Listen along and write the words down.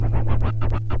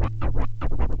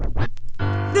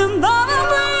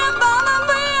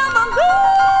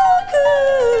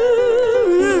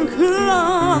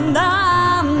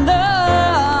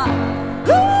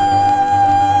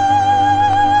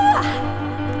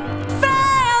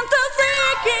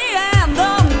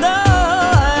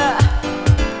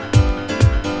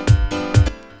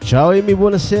Ciao Amy,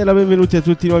 buonasera, benvenuti a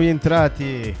tutti i nuovi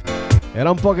entrati.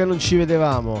 Era un po' che non ci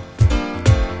vedevamo.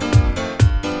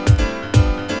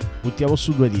 Buttiamo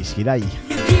su 2 dischi, dai.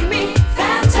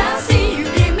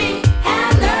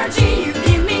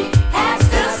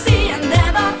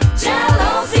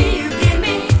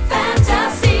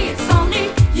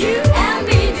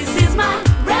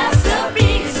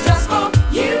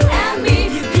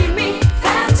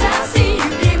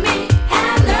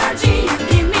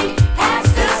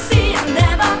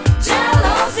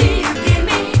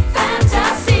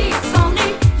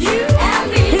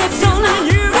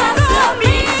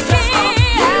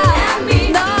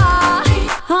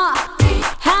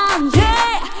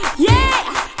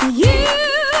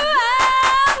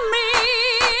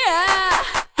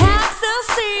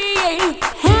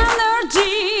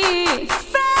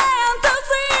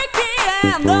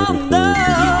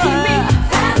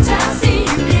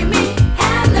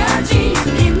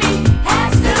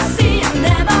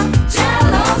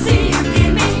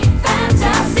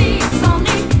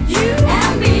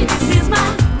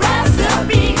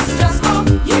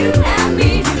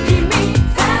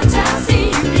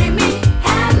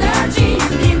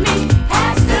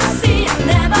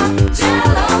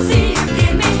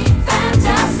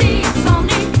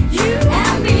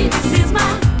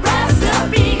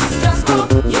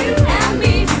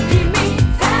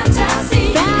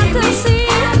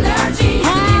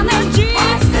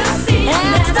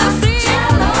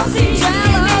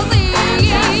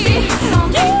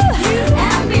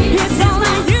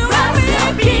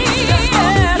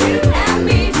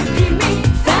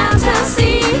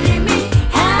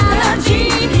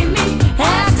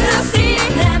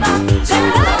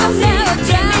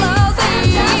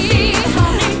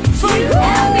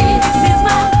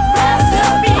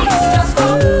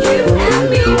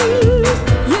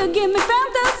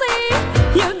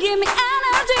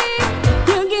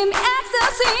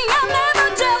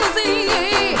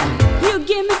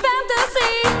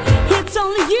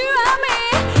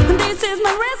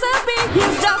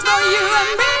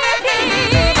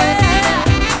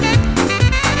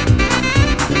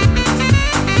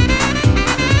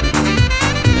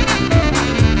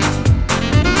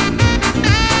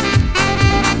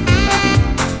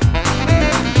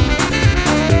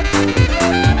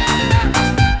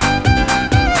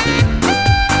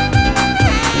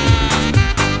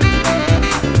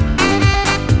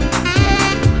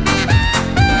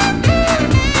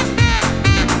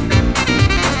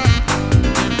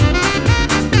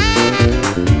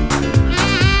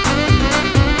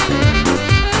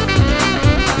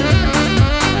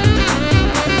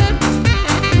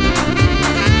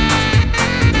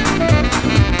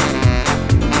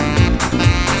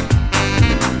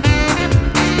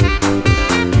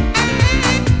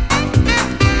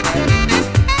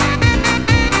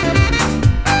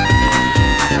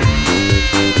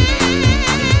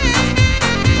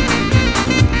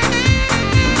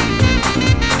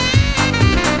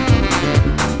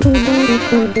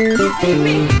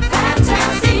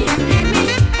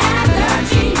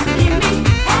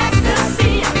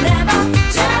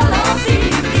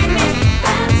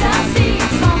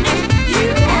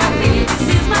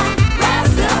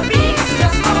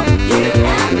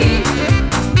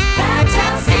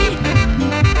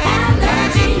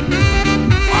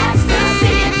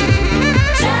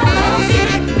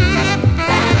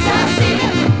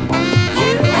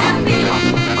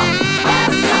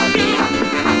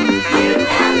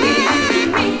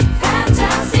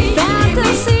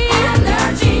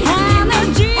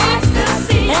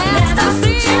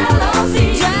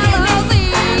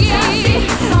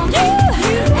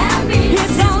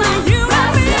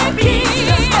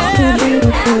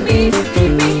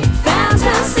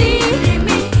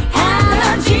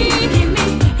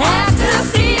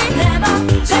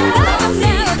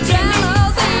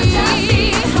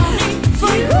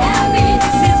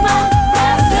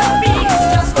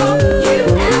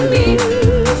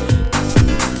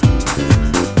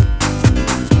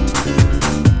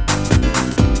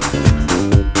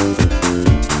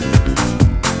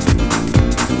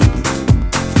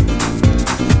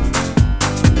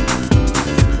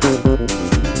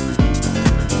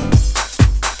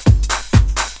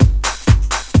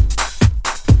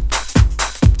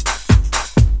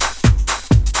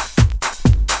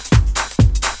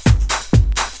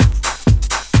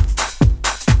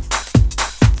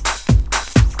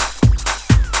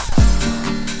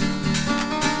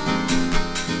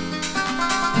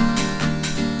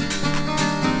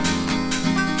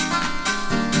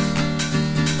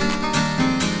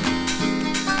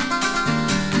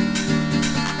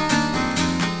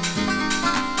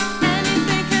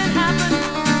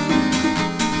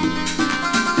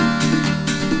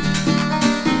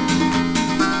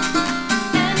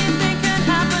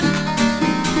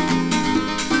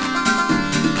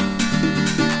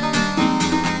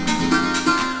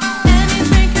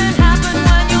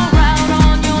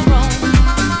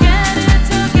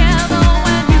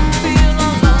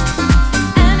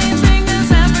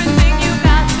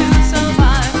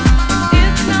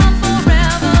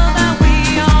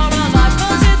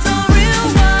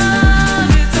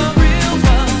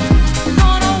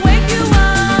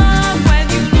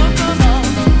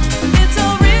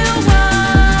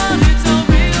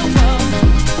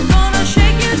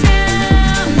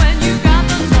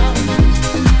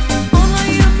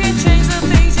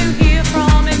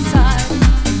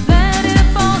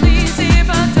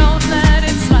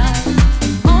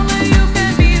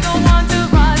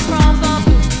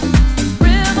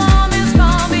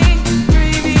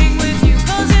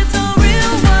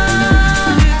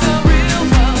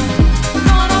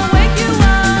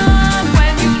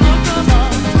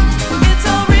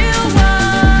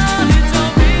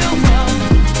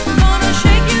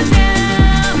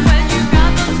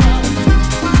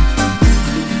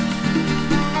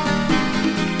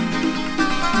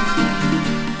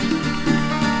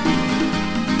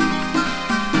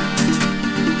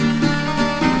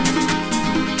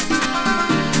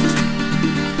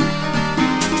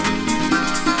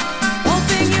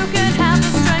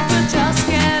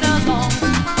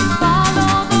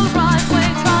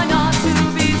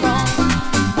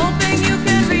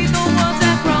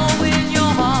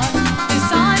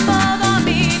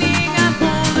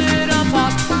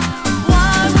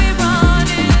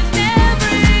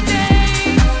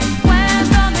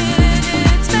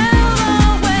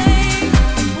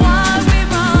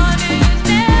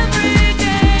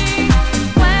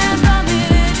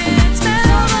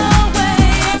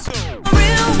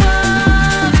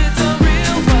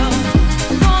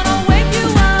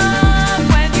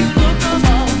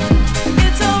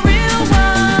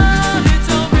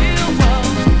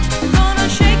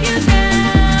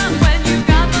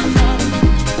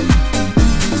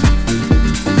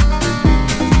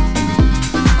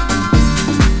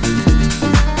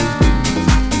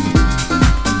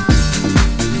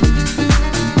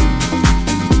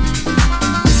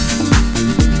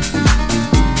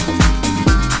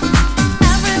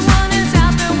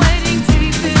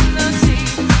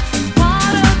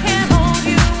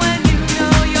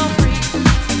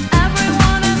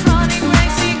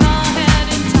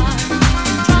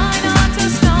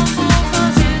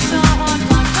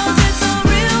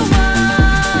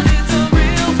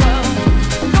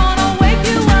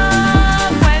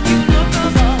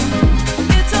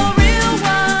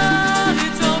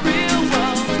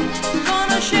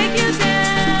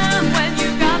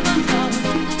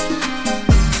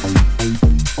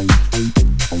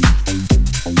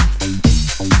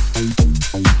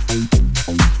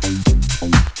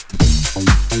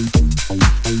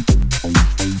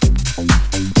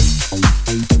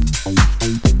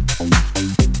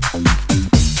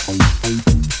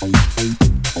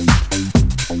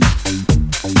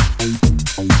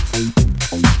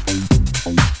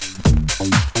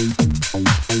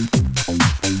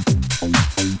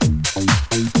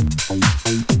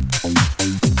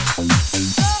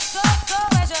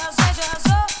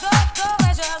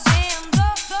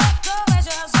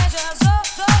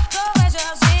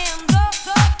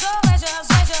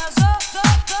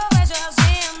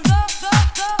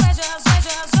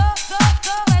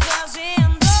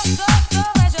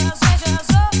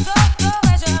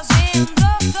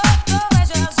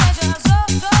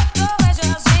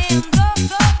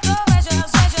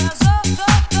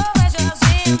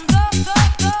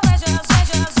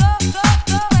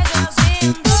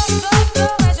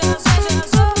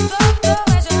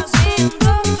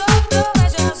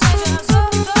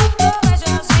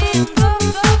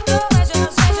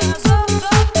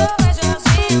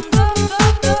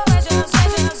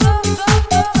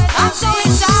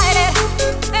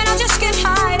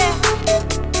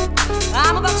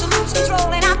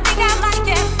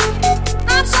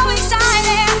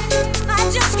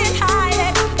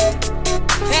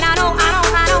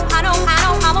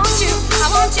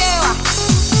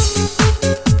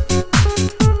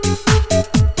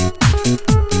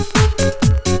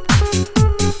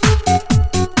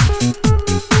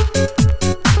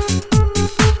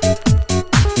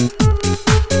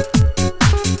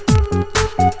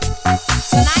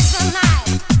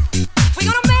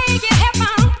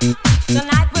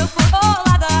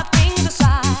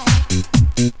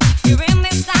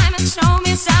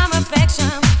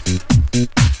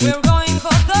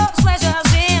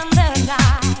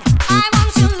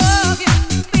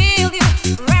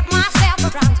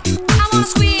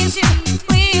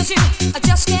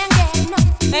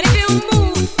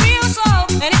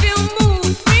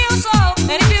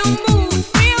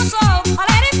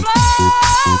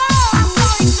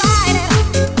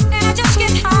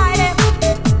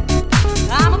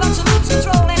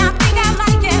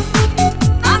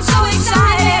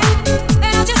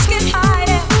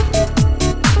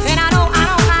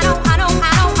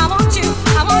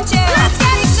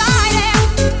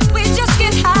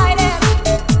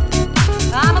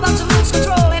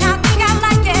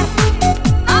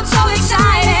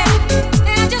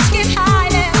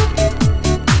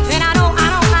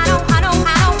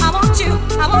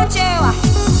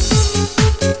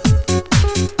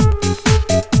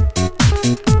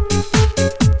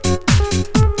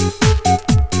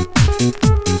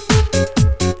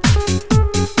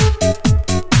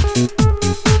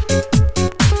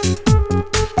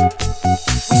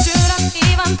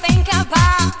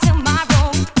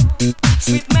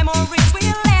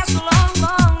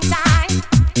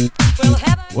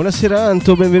 Buonasera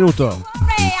Anto, benvenuto.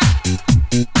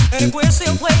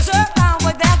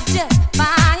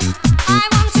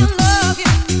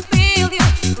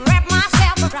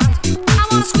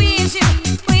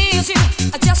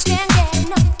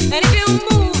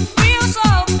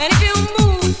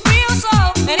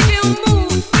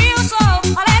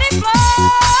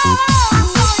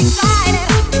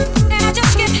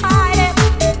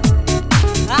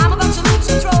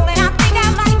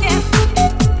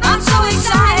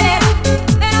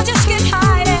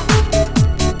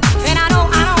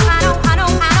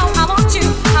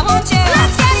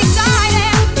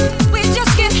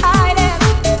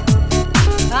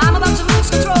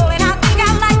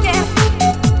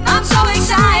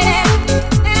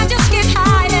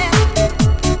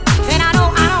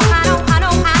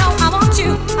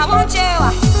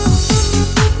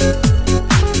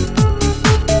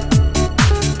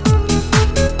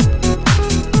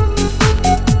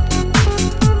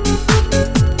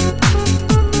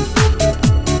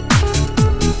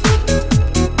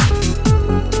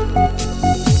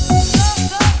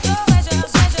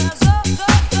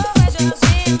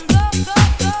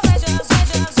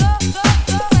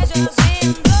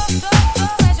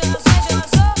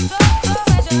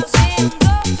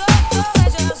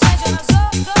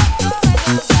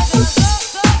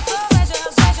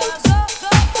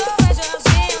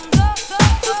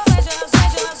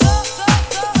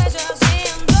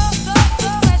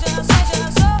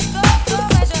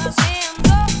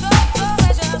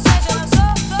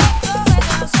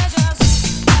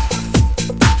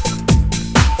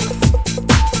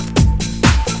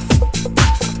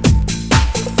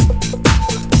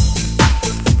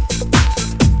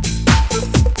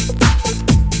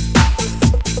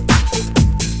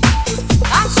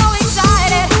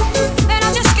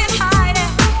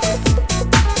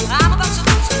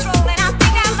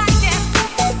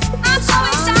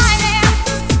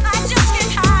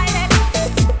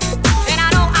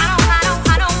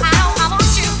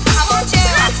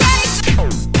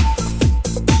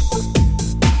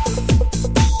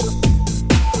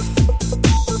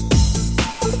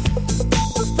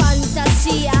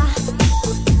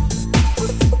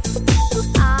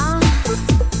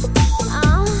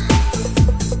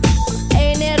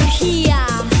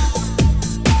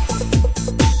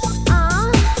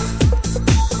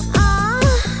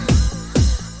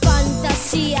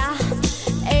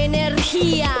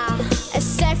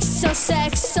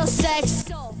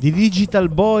 Di Digital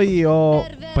Boy ho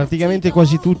praticamente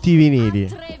quasi tutti i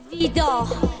vinili.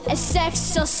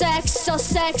 S.E.X.O, S.E.X.O,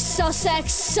 S.E.X.O,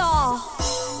 S.E.X.O.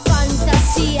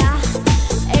 Fantasia,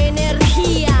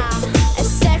 energia.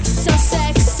 S.E.X.O,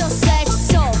 S.E.X.O,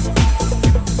 S.E.X.O.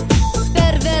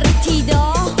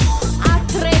 Pervertido,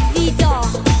 atrevido.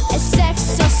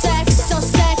 S.E.X.O, S.E.X.O,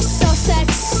 S.E.X.O,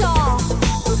 S.E.X.O.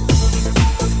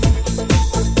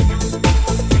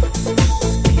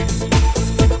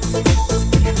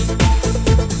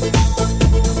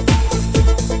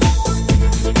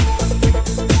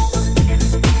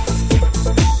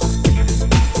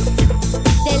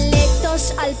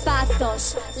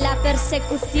 La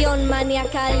persecución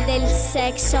maniacal del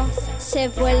sexo se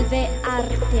vuelve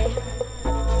arte.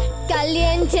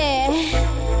 Caliente,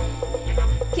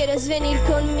 ¿quieres venir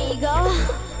conmigo?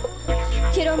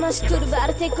 Quiero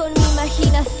masturbarte con mi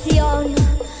imaginación.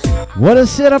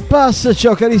 Buonasera Pass,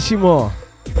 ciao carissimo.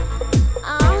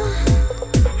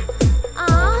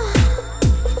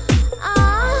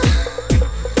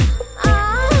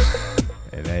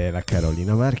 E lei è la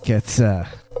Carolina Marquez.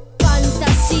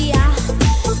 Fantasia,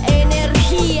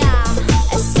 energia,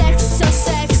 S.E.X.O,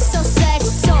 S.E.X.O,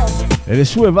 S.E.X.O. E le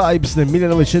sue vibes nel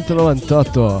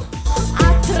 1998.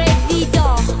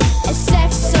 Atrevido,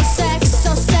 S.E.X.O,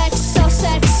 S.E.X.O, S.E.X.O,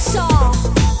 S.E.X.O.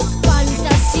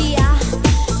 Fantasia,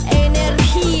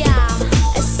 energia,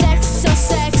 S.E.X.O,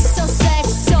 S.E.X.O,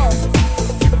 S.E.X.O.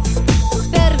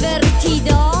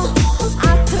 Pervertido,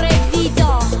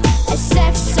 atrevido,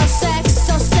 S.E.X.O,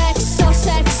 S.E.X.O, S.E.X.O,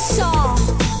 S.E.X.O.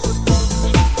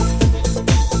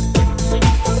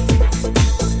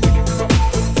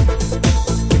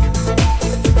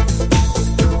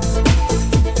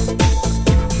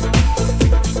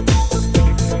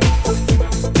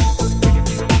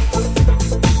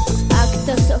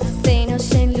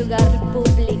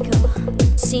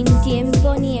 Sin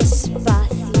tiempo ni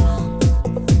espacio,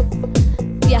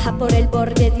 viaja por el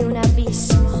borde de un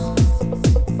abismo,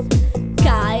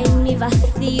 cae en mi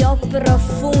vacío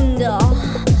profundo,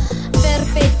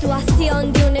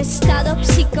 perpetuación de un estado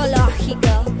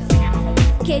psicológico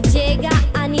que llega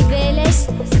a niveles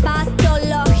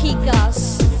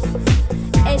patológicos,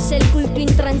 es el culto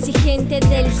intransigente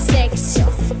del sexo.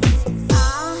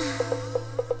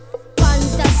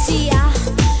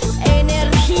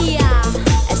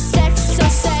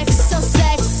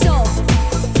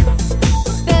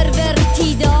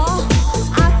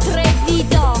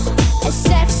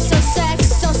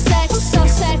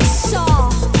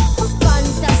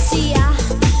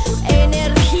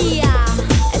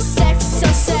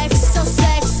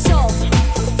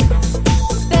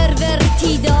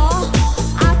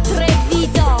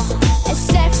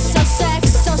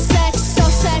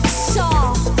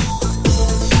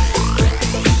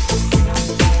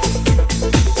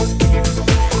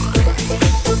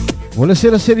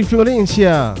 Buonasera Seri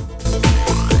Florenzia.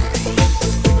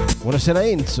 Buonasera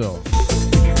Enzo.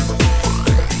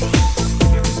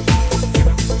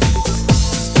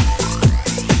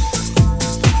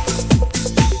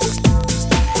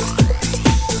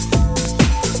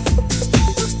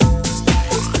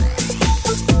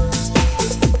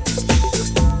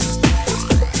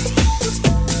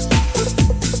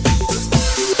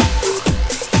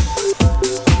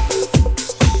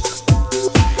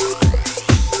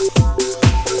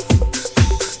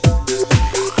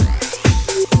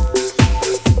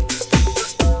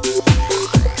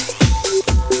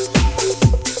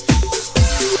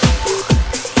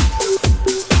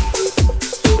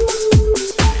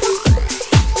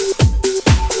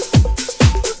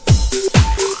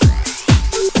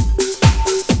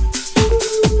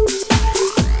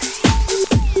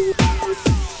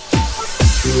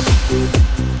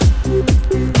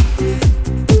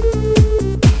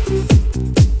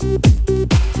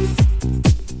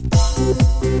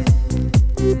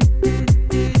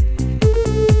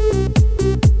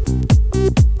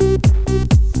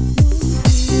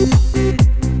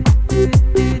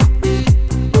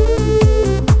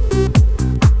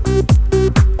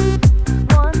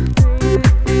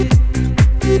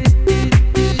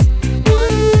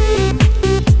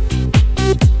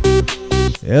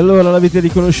 E allora l'avete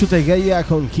riconosciuta i Gayà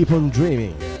con Keep on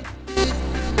Dreaming.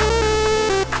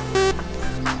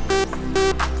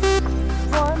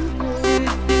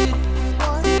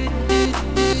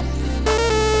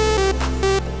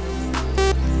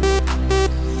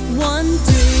 One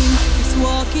dream is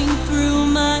walking through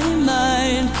my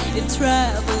mind. It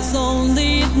travels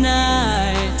only at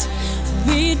night.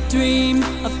 We dream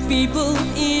of people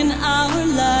in our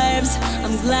lives.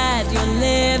 I'm glad you're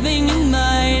living in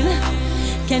mine.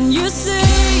 Can you see,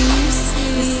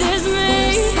 this is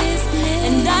me,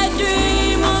 and I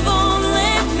dream of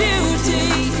only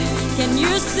beauty. Can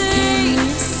you see,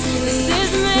 this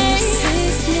is me,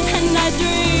 and I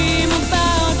dream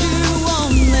about you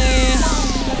only.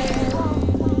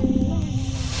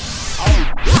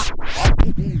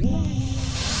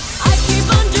 I keep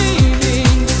on dreaming,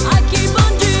 I keep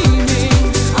on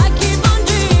dreaming, I keep on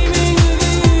dreaming of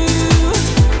you.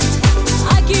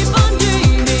 I keep on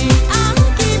dreaming,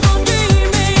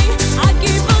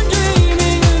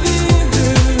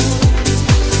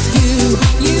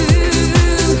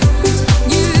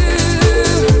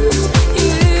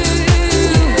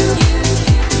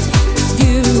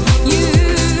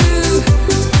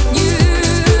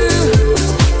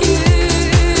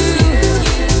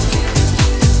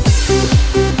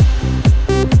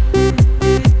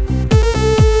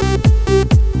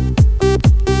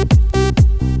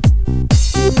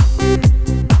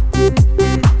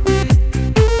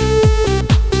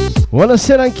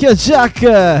 Buonasera anche a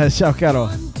Jack. Ciao caro.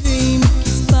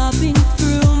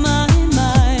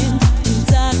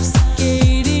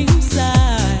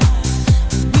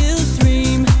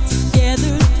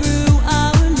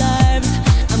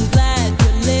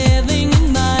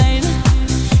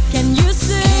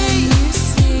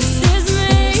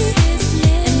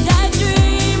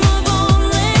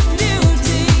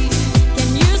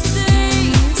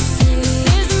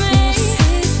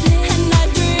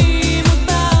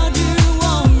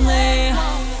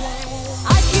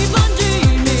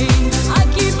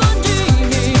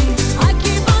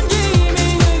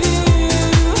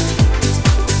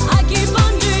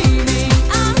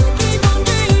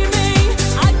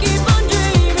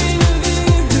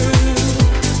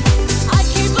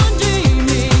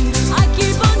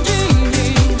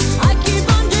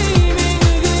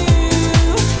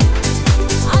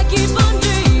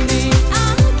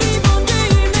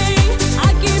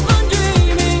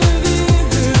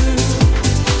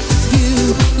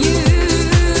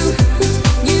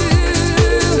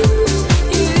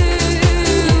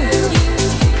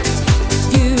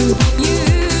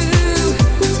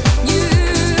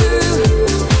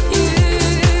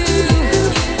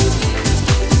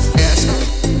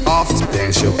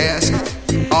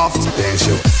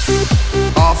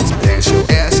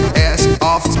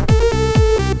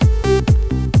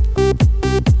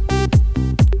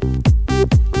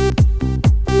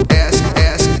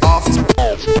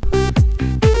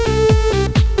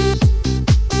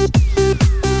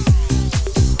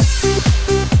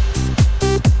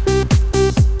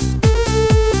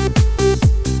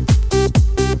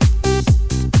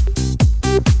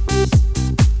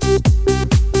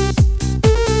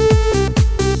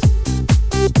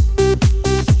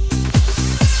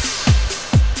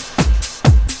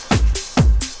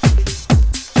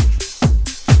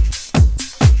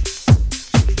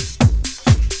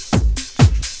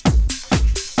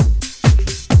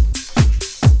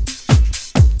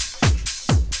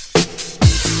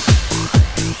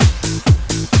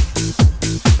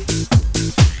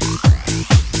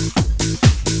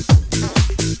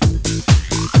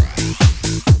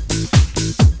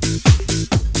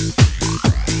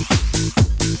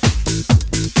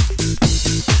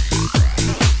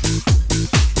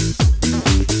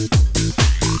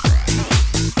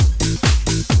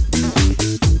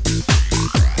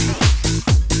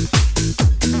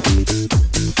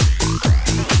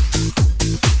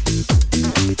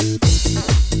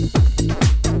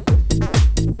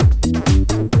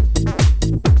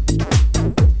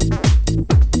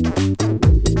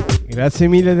 Grazie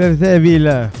mille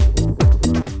Daredevil.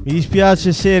 Mi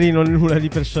dispiace Seri, non è nulla di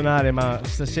personale, ma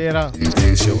stasera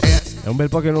è un bel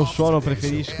po' che non suono,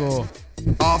 preferisco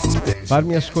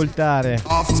farmi ascoltare.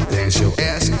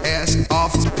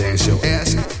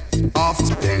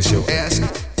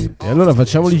 E allora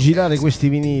facciamoli girare questi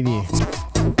vinili.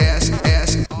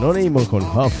 Non aimo con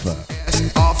Off.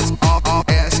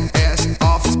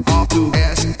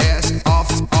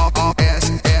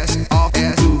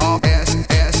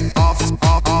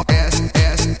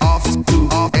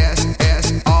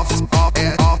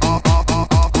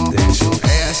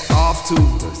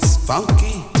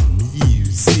 Funky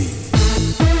music.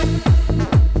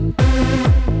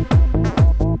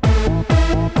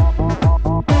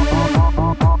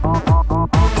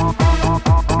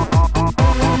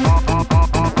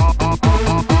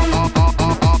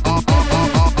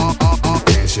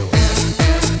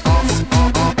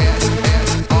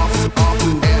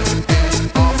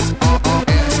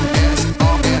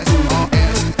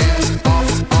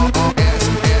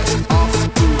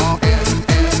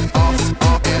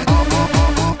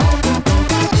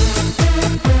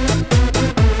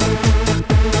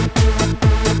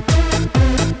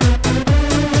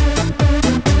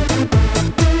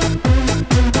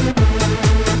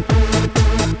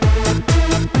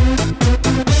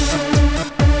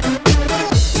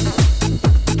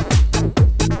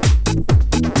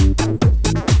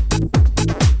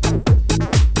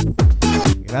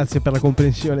 Grazie per la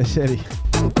comprensione, Seri.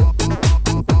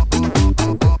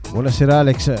 Buonasera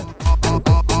Alex.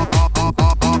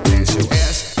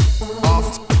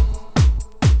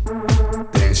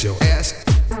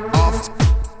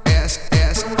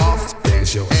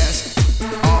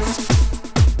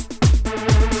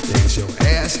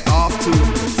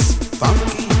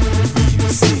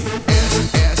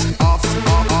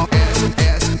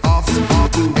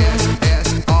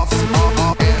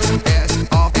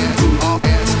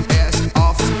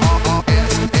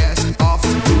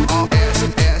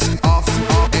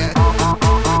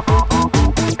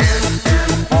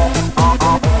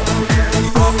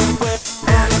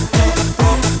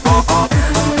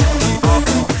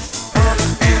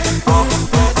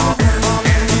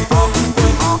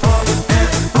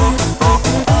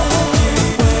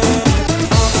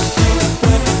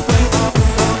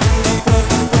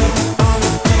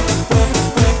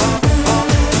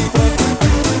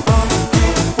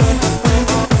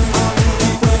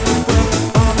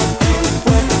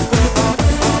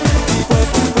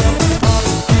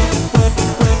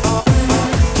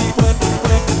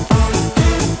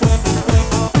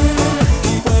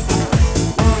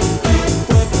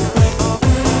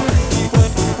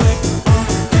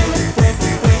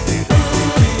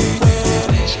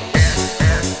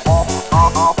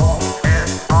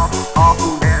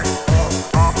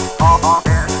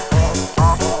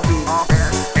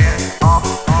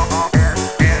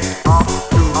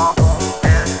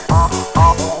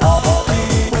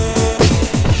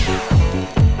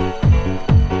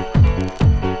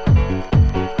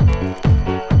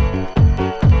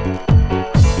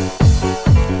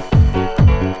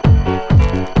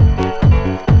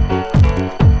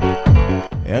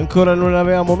 Ancora non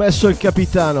avevamo messo il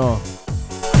capitano.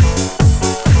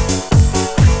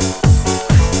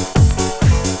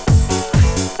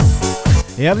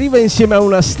 E arriva insieme a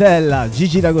una stella,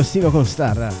 Gigi D'Agostino con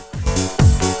Star.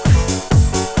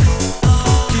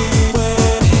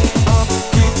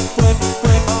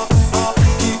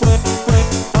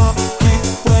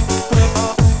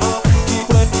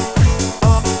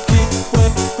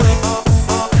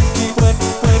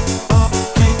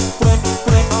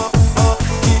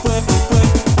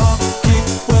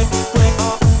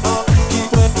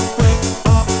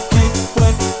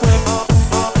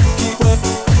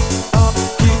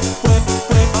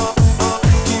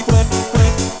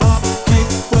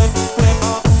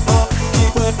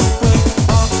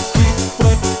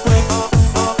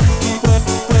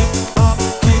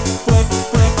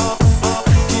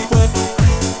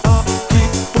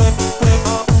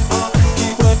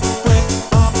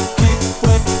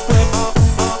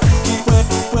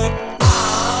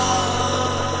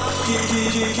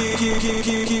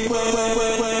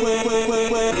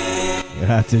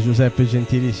 Grazie Giuseppe,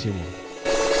 gentilissimo.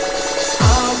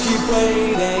 I'll keep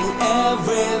waiting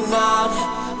every night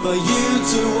for you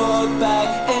to walk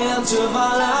back into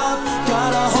my life.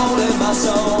 Got a hole in my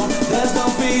soul, there's no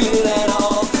feeling at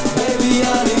all. Baby,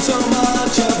 I need so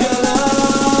much of your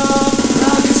love.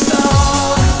 Like a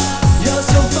star, you're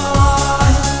so far,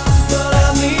 but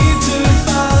I need to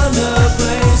find a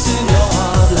place in your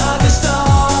heart. Like a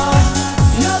star,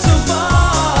 you're so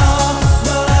far,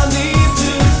 but I need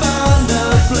to find a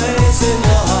place in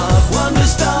your heart. Wonder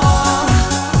star.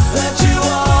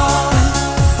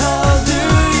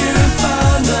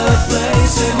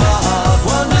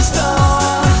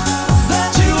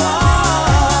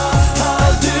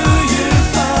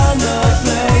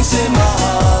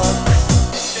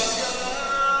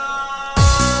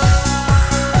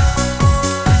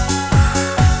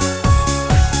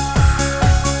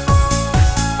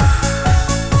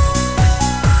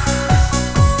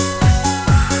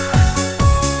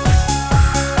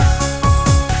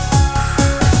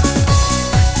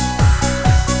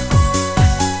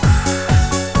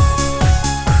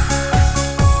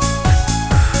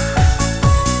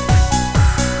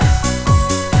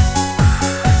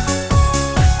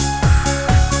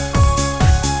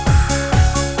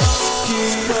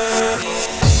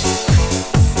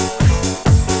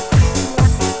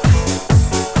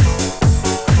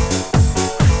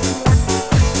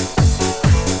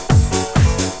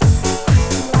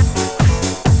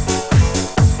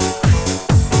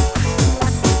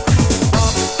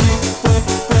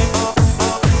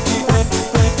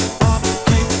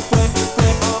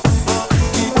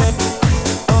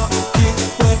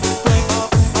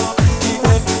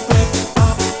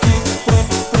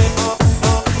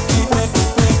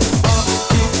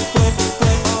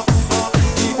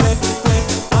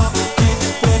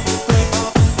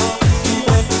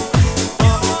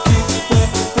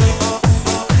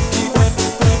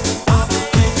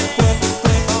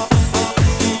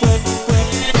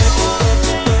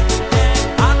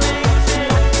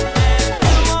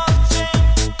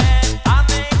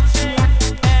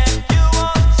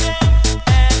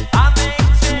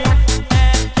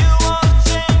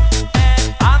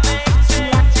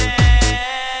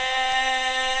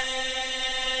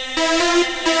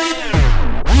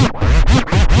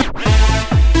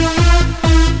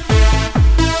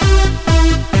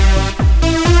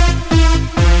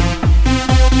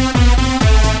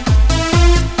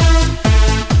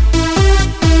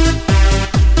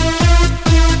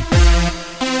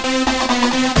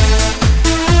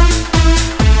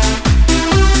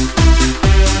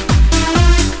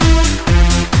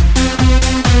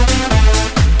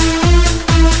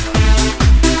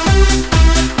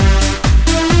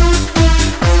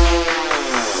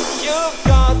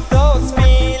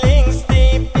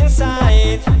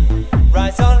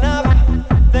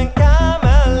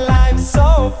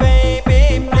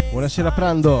 Buonasera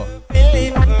Prando.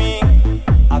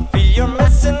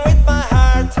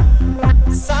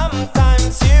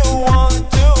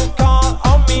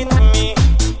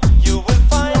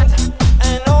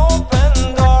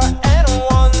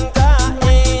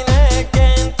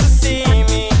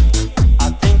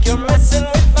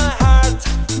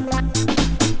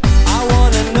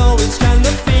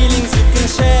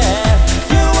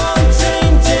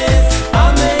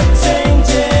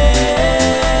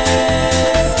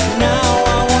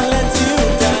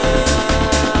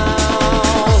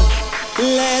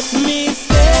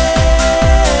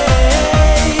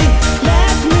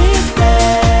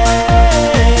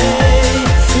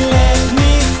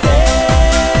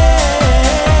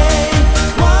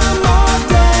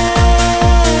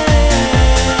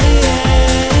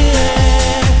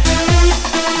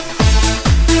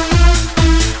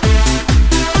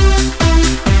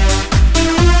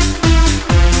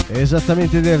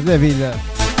 Esattamente Daredevil.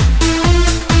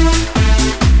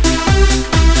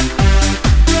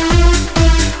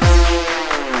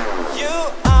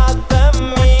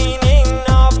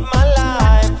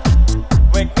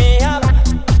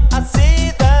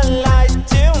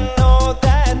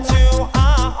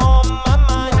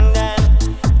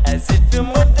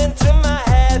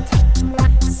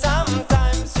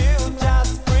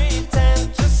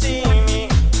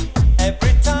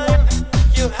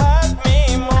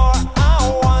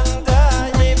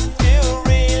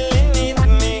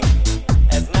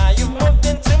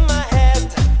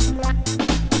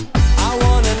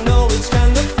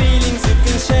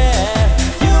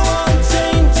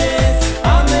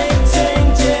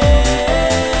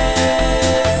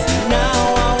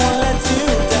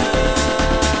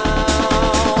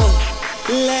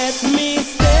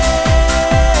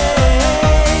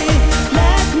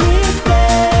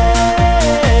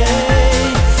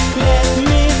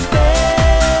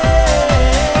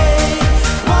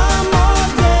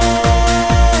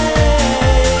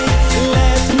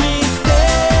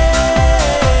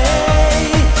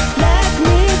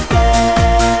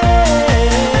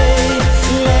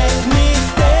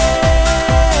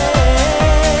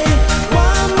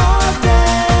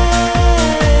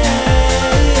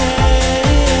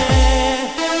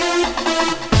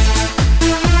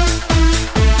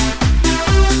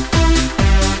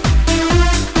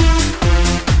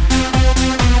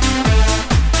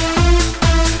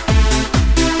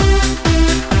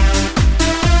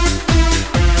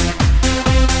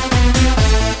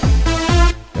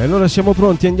 Allora siamo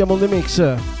pronti, andiamo on the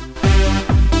mix.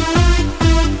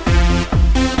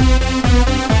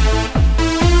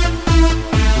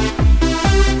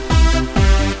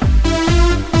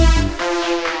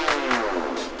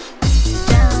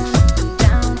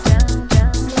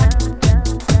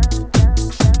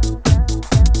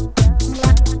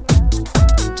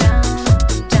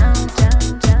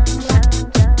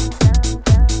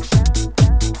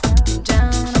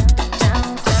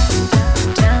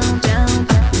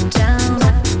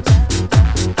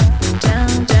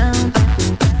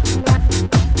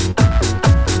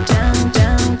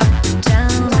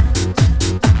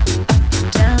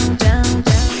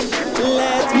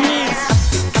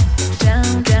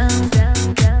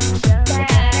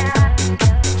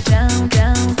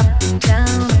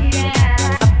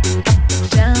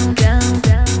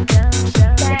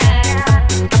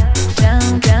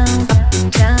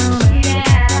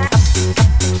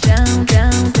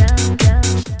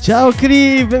 Ciao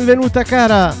Cri, benvenuta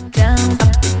cara.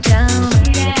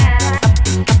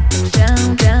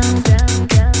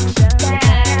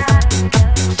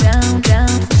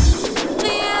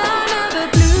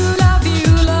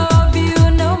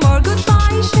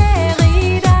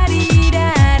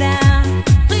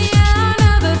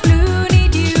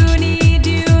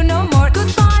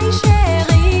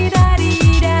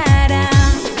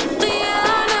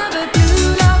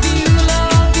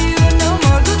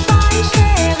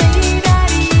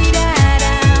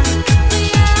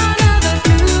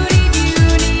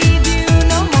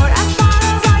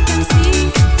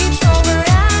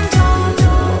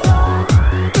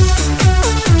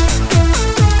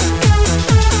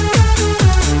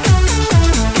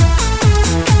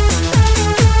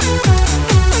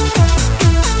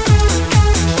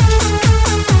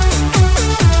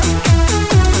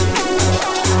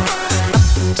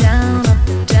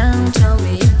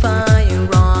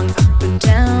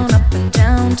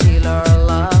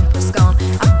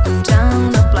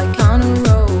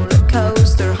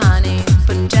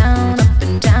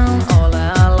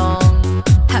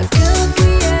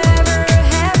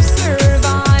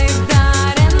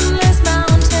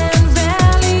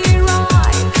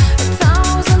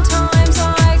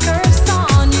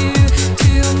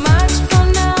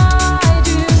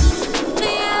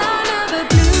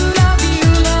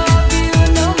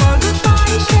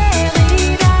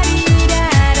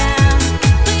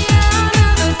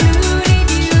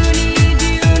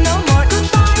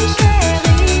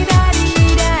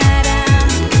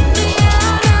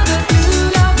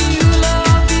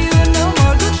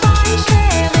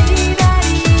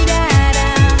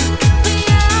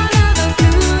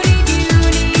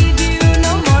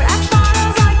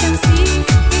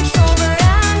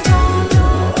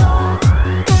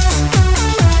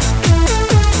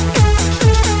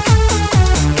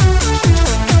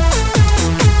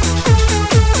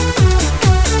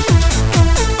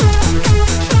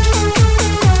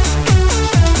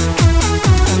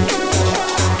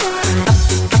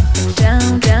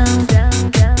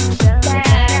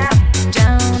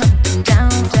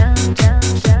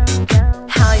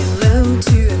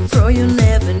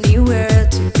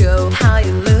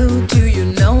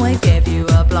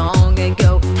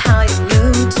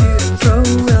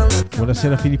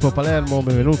 Buonasera Filippo Palermo,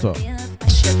 benvenuto.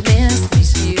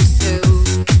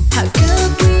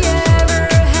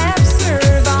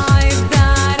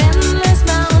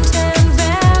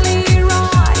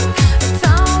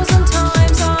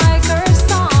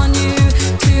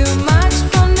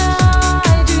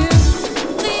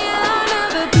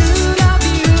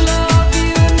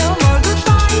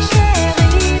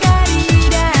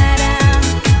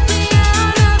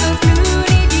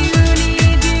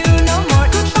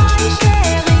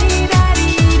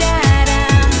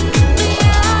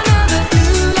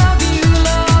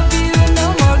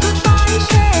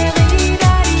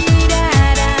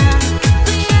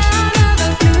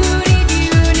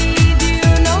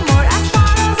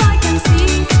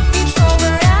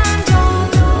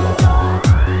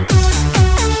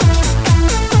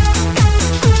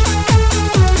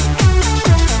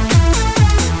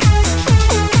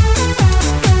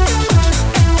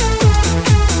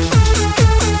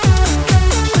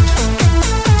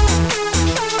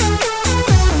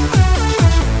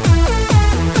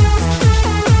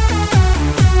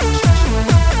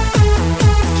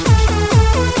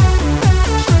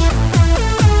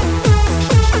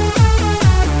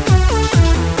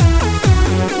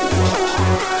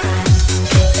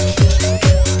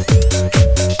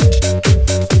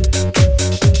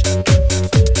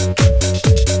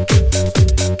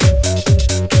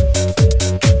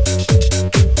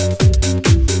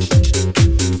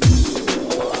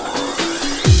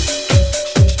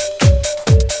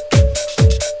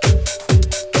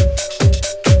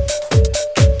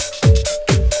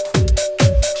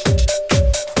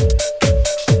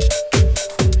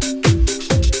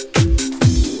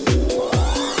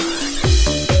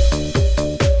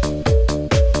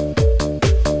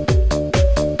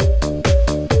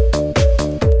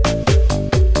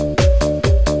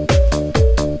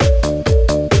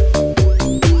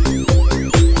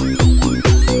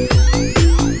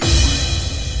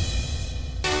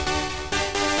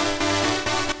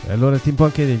 Allora è tempo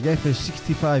anche degli Eiffel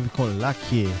 65 con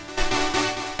Lucky.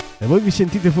 E voi vi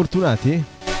sentite fortunati?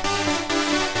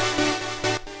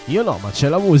 Io no, ma c'è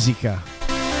la musica.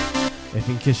 E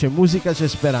finché c'è musica c'è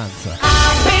speranza.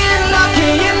 I've been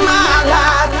lucky in my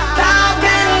life. I've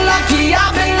been lucky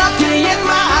in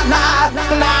my life.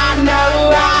 And I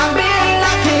know I've been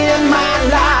lucky in my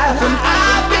life. And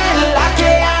I've been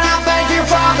lucky and I thank you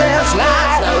for this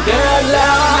life. So good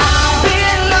Lord. I've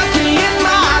been lucky in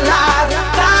my life.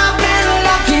 I've been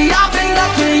lucky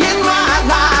in my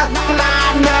life. And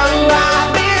I know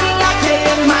I've been lucky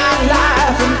in my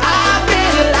life. And I've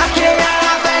been lucky and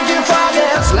I thank you for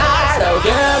this life. So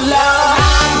good Lord.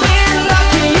 I've been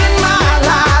lucky in my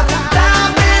life.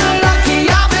 I've been lucky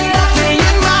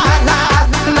in my life.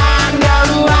 And I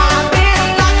know I've been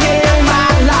lucky in my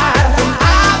life. And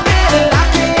I've been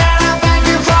lucky and I thank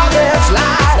you for this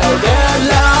life. So good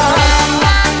Lord.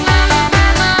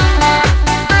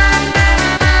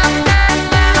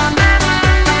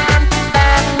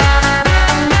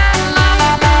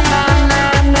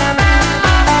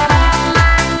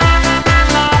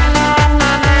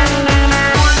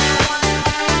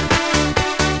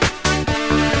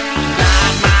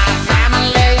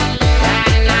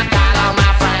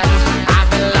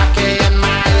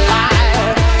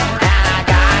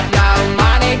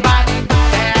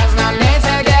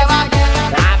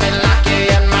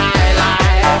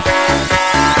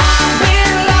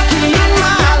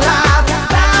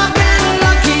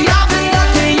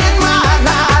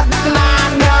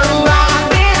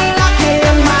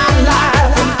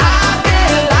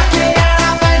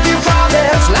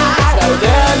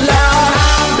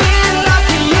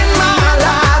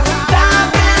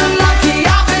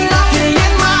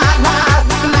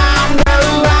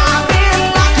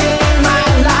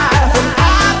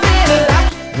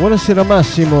 Buonasera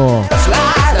Massimo.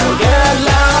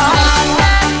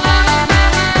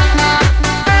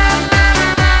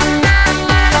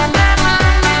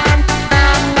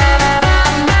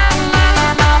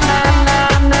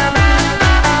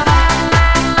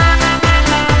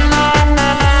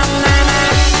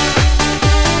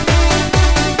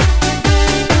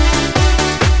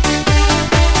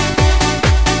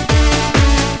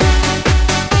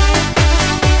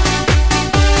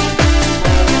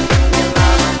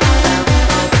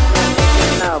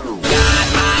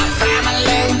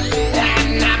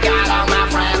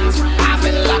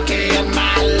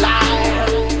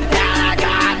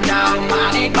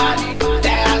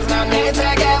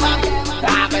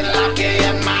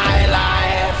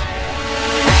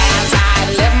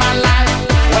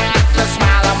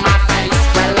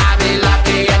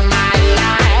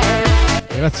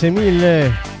 Grazie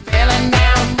mille. Feeling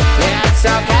down, yeah, it's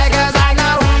okay 'cause I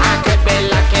know I could be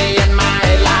lucky in my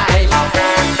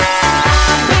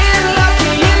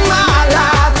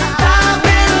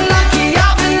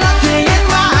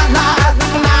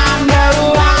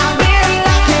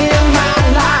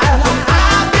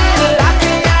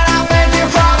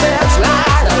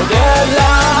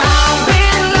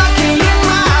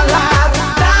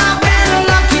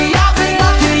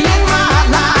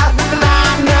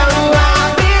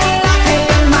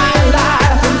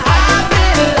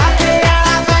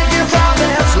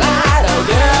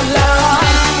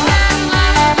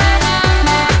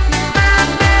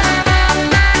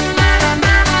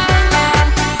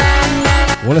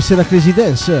Buonasera Crazy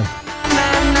Dance.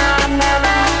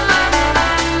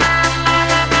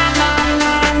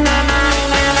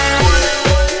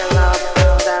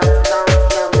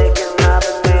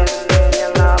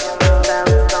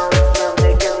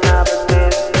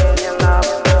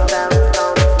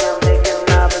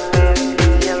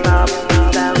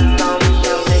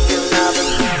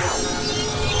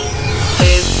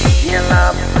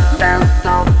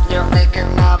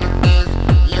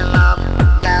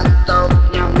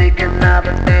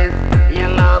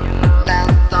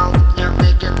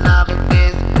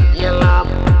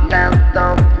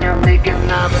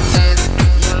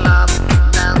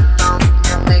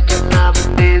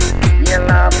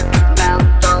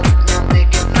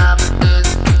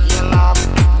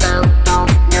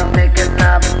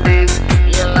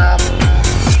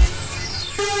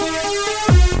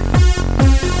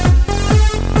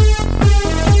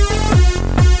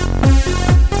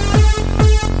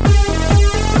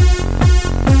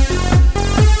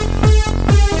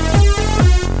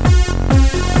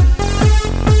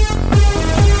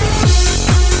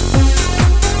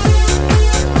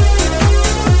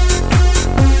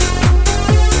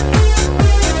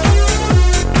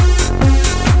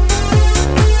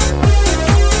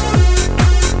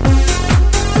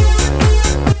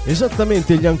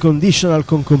 Esattamente gli Unconditional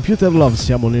con Computer Love,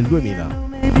 siamo nel 2000.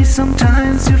 Maybe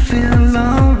sometimes you feel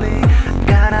lonely.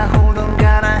 Gotta hold on,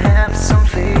 gotta have some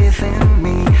faith in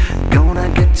me. Gonna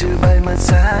get you by my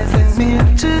side with me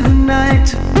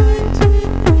tonight.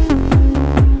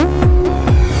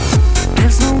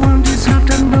 There's no one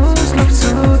deserved and knows love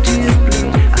so deeply.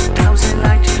 1,000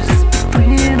 light years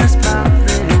between us, but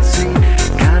and see.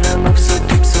 Gotta love so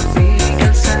deep, so big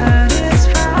and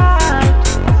satisfied.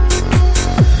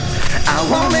 I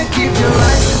wanna keep your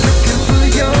eyes looking through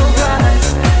your eyes.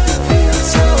 It feels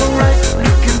so right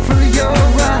looking through your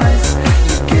eyes.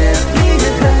 You get me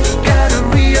high, gotta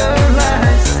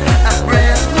realize I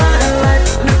read my life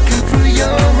looking through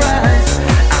your eyes.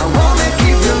 I wanna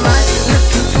keep your light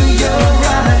looking through your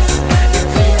eyes. It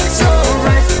feels so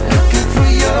right looking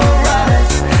through your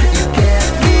eyes. You get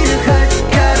me high,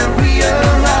 gotta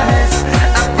realize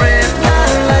I read my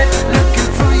life looking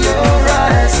through your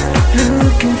eyes.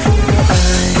 Looking through your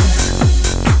eyes.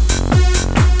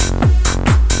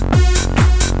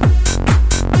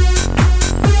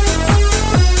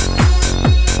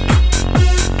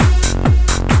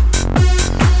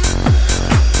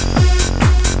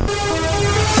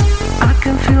 I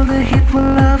can feel the heat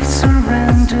when love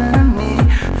surrender me.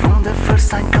 From the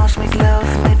first time cosmic love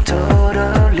me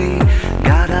totally.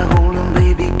 Gotta hold on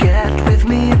baby, get with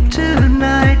me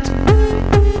tonight.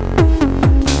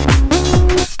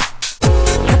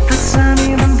 Let the sun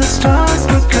even the stars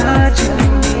go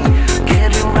guiding me.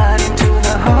 Getting right into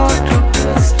the heart of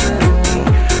destiny.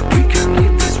 We can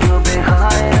leave this world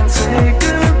behind and say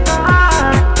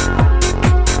goodbye.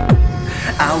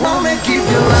 I wanna keep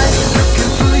your eyes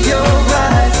looking through your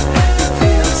eyes. It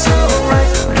feels so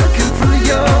right looking through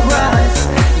your eyes.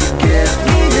 You get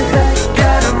me high,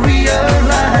 gotta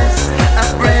realize I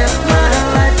read my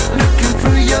life looking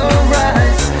through your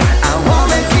eyes. I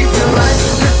wanna keep your eyes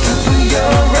looking through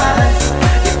your eyes.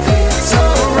 It feels so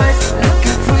right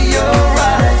looking through your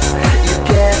eyes. You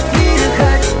get me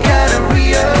high, gotta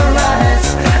realize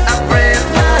I read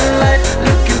my life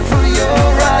looking through your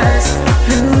eyes.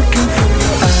 Looking through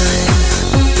your eyes.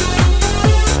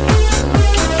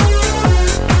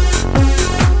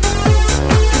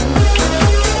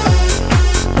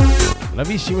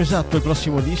 Bravissimo, esatto, il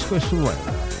prossimo disco è sul web.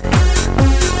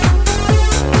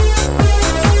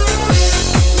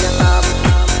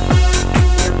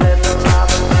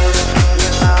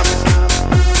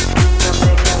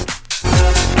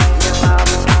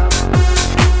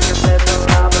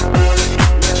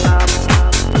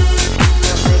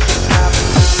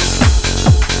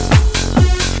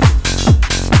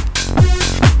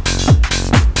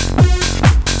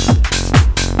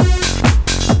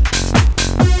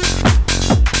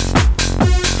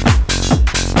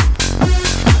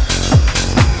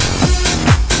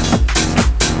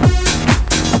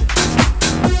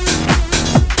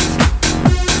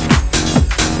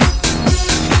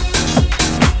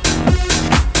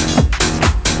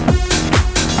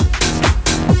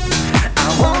 I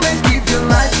wanna keep your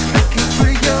light looking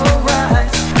through your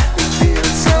eyes. It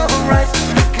feels so right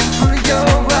looking through your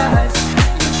eyes.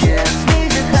 You get me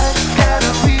high,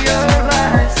 gotta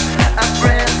realize I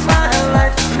read my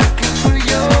life looking through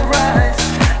your eyes.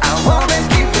 I wanna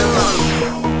keep your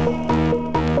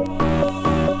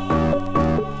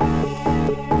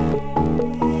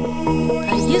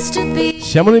I used to be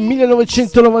Siamo nel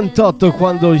 1998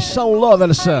 quando i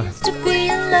Soundlovers to be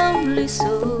a lonely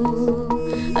soul.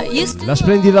 I La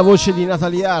splendida voce di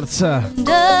Natalie Arts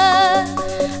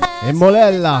e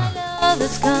Molella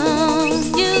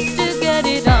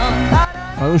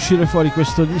fanno uscire fuori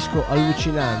questo disco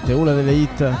allucinante, una delle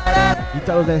hit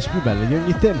Italodance più belle di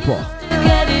ogni tempo.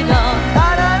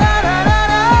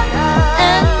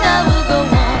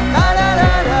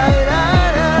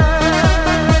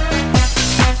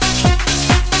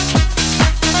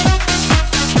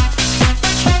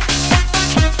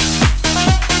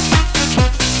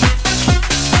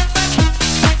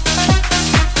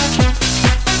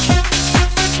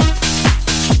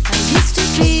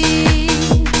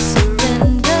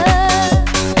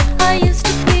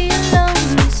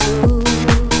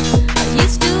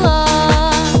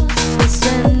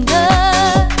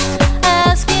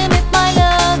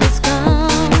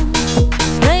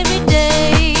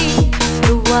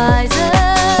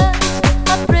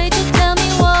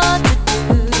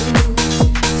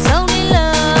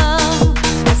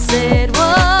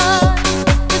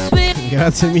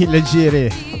 Grazie mille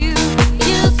Giri.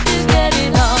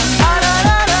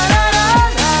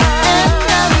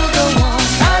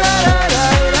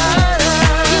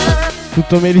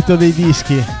 Tutto merito dei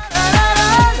dischi.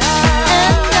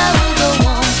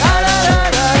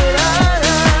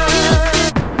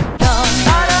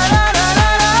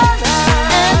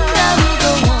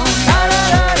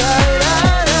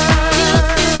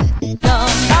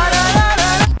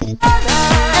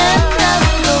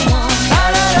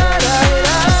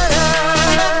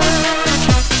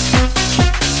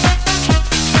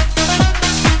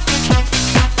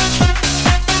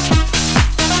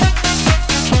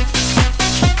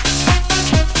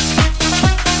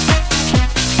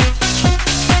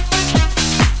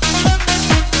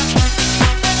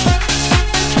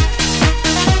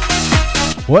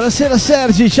 Buonasera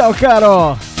Sergi, ciao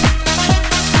caro!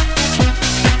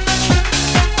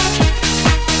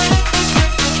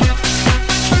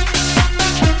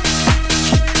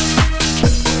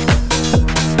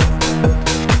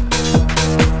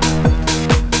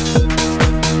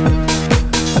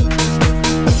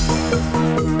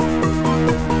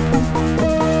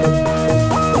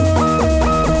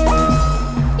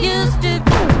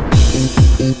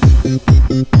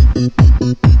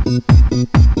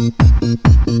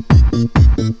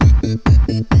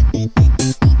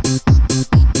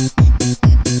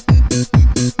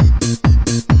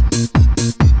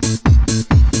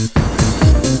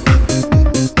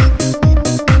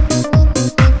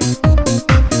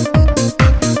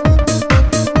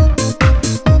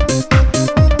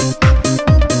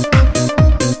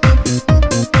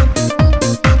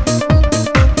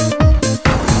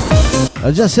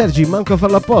 Già Sergi, manco a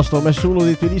farlo apposta, ho messo uno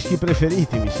dei tuoi dischi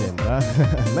preferiti mi sembra.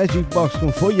 Magic Box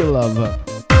con For Your Love.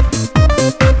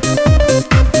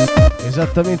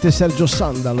 Esattamente Sergio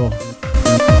Sandalo.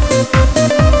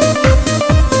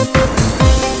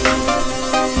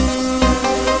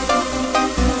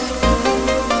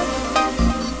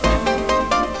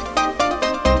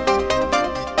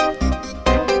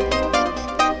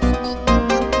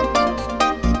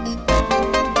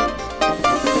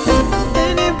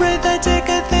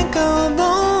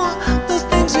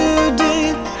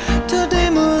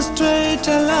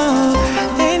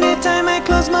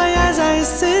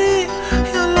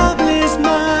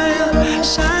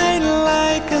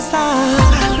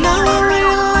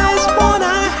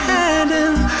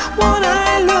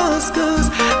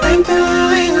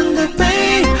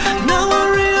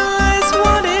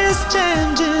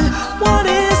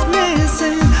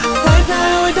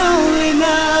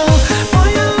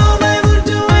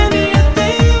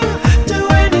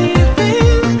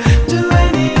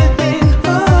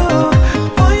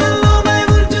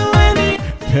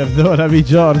 Perdonami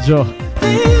Giorgio,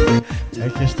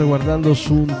 è che sto guardando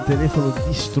su un telefono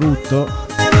distrutto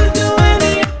e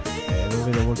non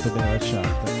vedo molto bene la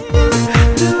chat.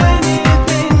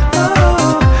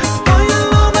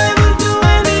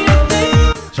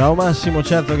 Ciao Massimo,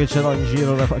 certo che ce l'ho in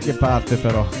giro da qualche parte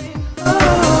però.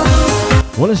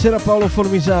 Buonasera Paolo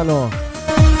Formisano.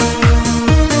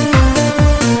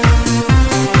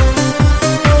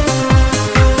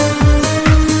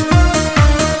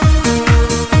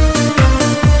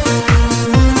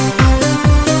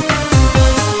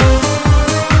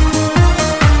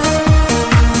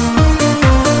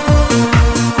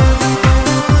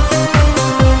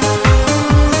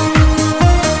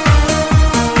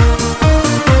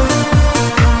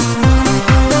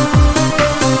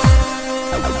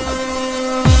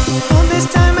 This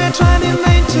time I tried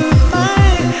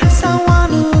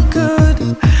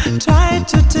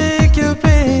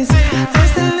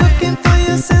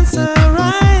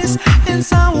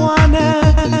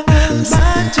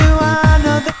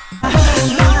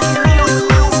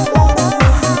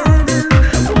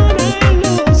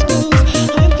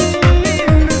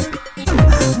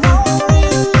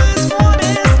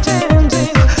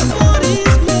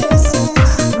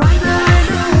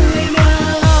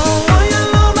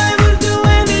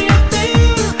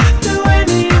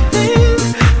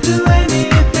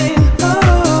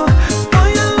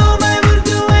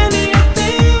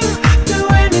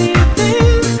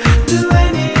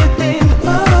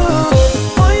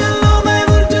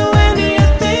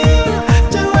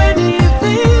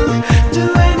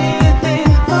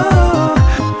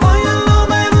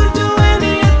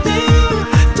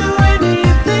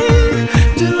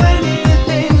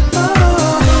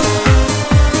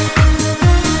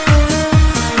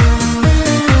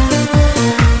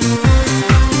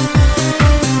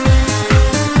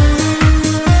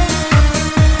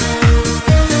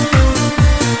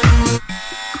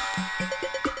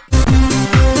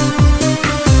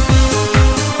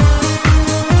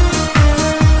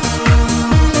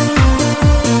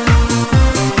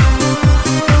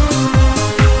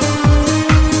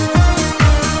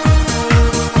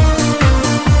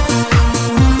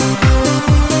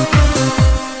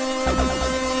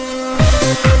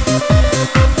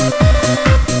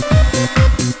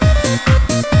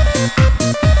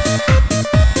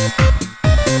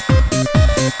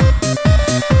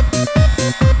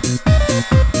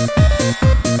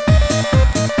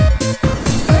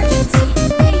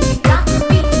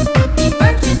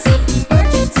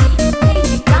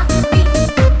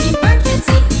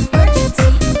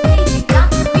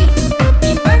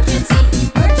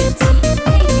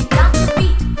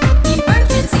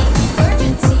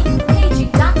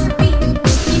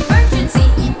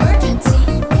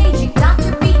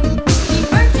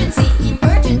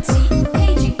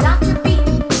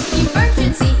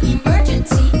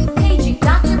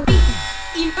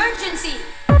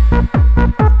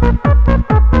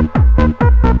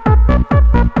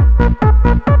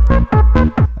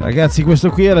Ragazzi, questo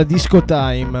qui era Disco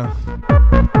Time.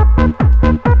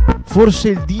 Forse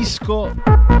il disco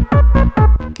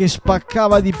che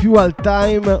spaccava di più al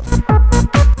time.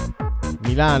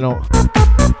 Milano,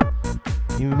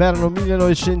 inverno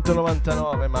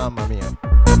 1999, mamma mia.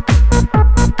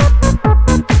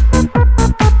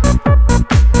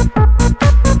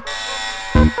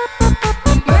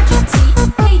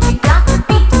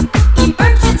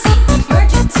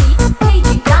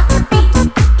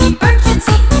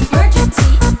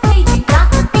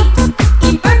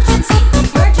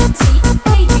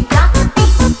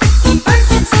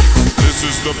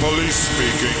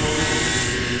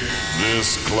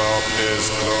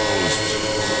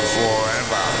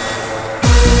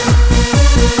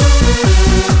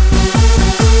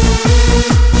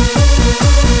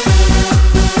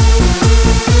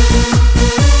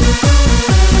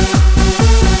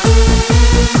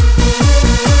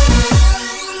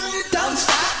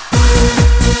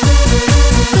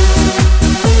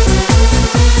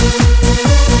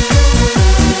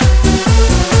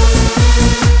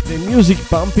 Music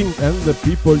pumping and the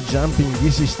people jumping,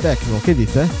 this is techno. Che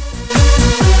dite?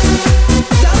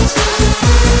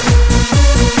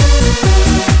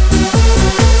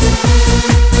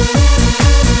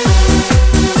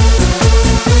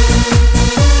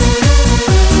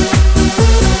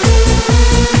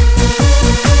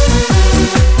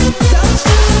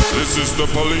 This is the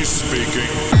police speaking.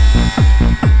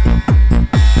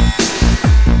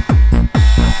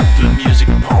 The music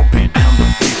pumping and the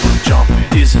people jumping.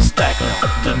 This is techno.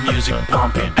 The music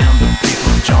pumping and the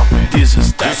people jumping. This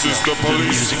is techno. This is the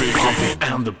police speaking.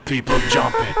 And the people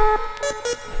jumping.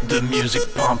 The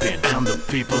music pumping and the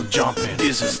people jumping.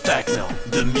 This is techno.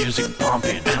 The music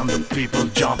pumping and the people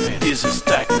jumping. This is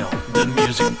techno. The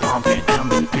music pumping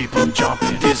and the people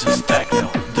jumping. This is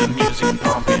techno. The music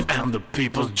pumping and the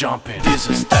people jumping. This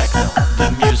is techno.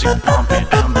 The music pumping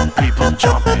and the people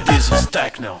jumping. This is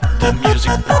techno. The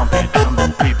music pumping and the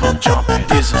people jumping.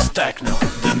 This is techno.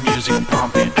 The music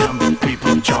pumping and the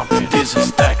people jumping. This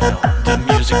is techno. The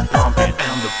music pumping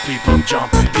and the people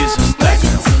jumping. This is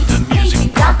techno.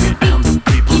 The music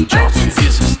pumping and the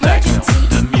people jumping. This is techno. The music pumping and the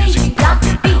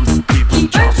people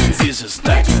jumping. This is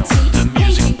techno. The music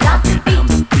pumping and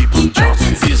the people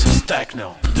jumping. This is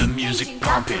techno. The music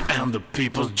pumping and the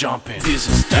people jumping. This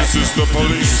is techno. This is the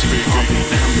police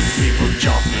speaking. And the people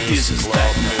jumping. This is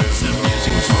techno. The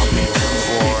music pumping and the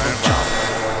people jumping.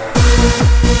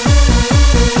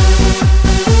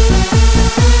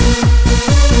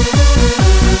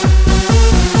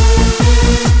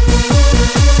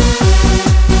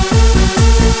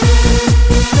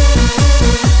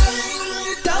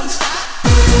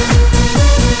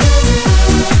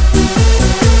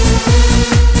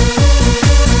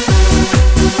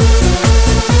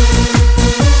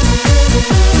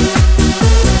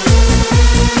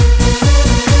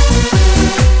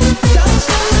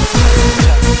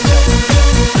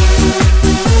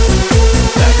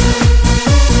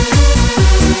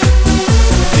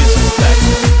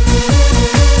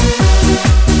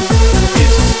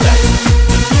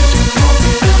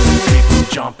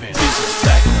 Jumping. This is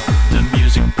techno. The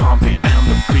music pumping and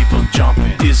the people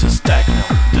jumping. This is techno.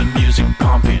 The music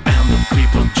pumping and the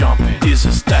people jumping. This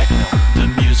is techno. The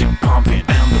music pumping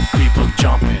and the people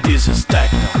jumping. This is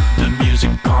techno. The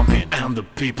music pumping and the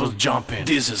people jumping.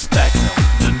 This is techno.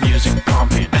 The music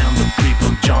pumping and the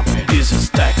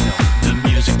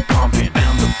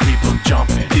people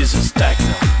jumping. This is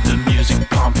techno. The music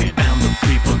pumping and the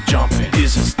people jumping. This is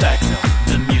techno.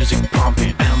 The music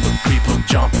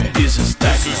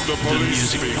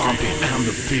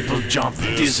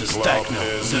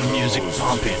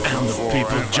pumping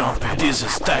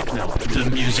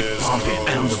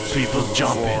and the people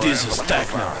jumping. This is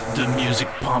techno. The music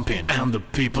pumping and the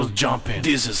people jumping.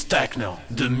 This is techno.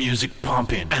 The music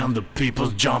pumping and the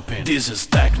people jumping. This is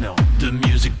techno. The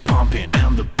music pumping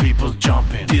and the people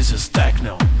jumping. This is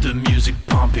techno. The music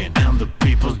pumping and the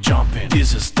people jumping.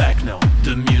 This is techno.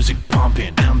 The music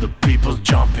pumping and the people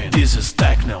jumping. This is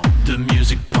techno. The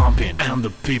music pumping and the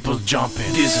people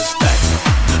jumping. This is techno.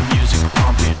 The music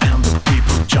pumping and the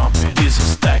people jumping. This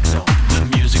is techno. The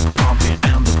music pumping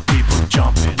and the people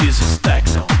jumping. This is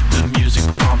techno. The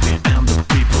music pumping and the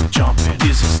people jumping.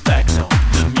 This is techno.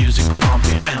 The music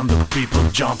pumping and the people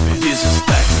jumping. This is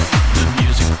techno. The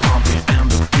music pumping and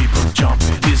the people jumping.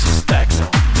 This is techno.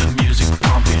 The music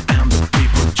pumping and the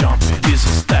people jumping. This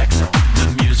is techno. The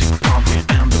music pumping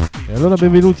and the people. E allora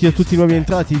benvenuti a tutti i nuovi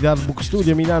entrati da Book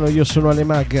Studio Milano, io sono Ale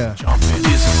Mag.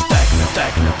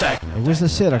 E questa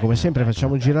sera come sempre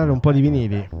facciamo girare un po' di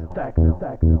vinili.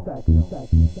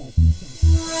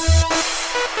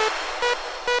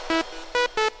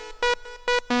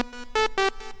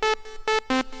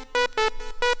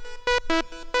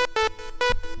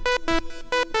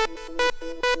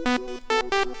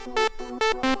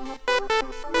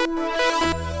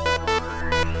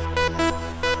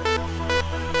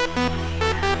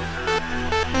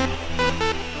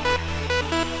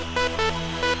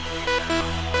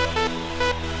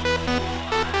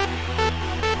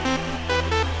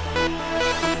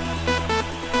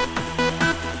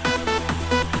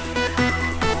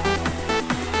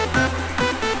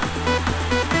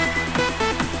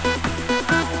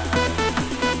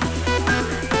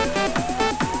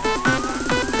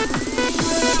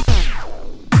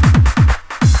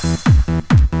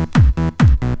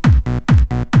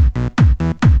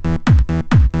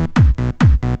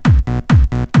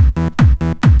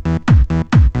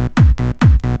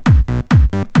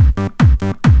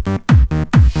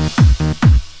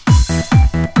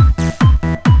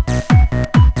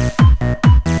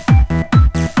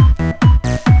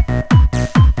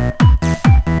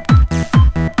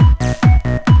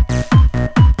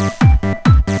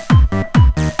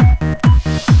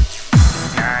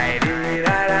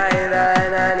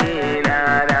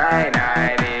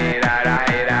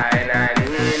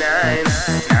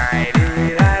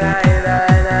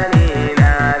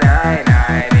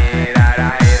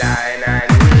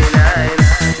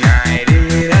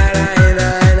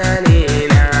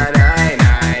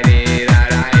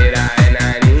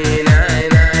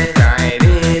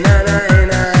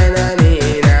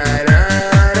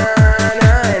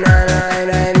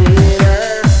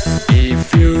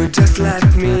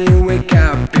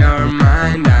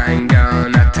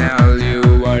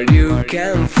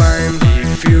 can find.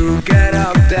 If you get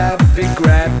up that big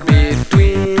grab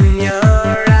between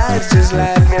your eyes, just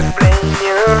let me blame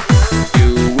you.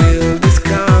 You will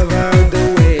discover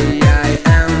the way I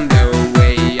am, the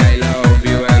way I love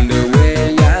you and the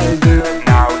way I do.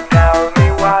 Now tell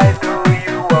me, why do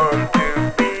you want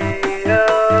to be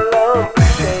alone?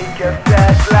 Please shake your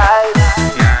sad life.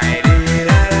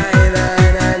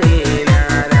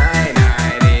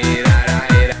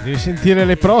 Devi sentire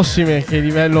le prossime, che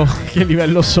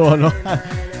livello sono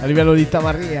a livello di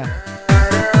tamarria.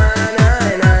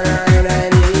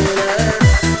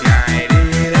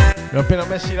 Ne ho appena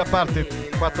messi da parte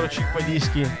 4-5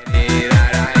 dischi,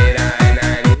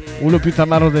 uno più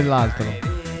tamaro dell'altro.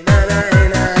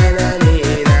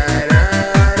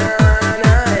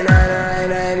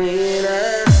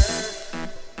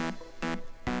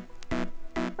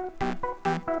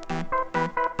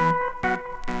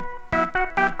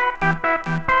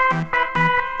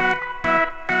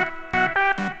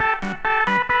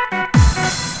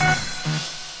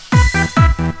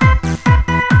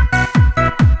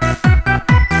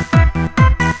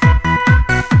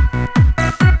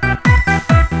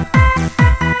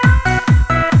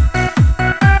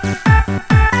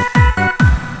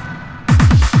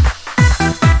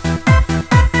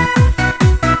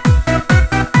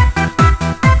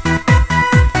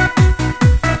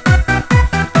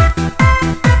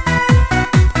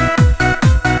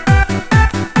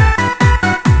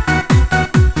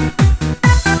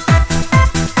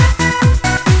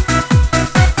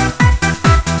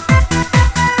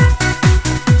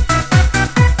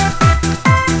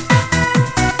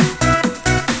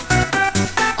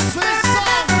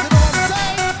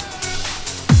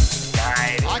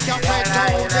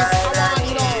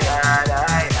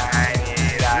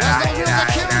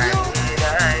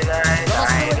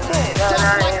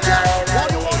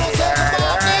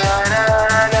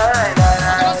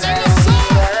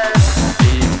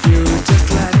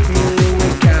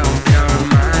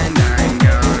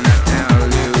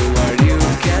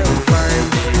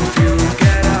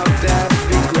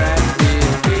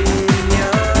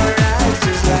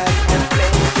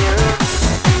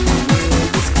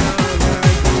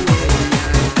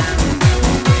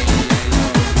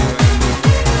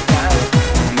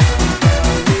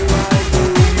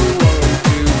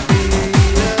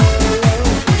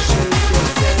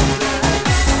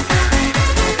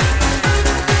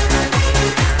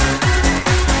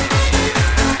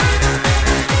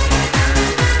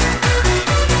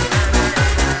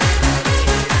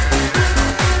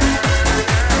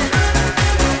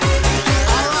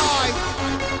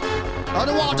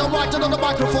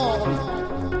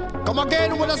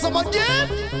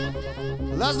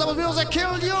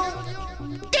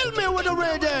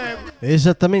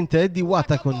 Esattamente, Eddy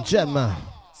Wata con Gimme.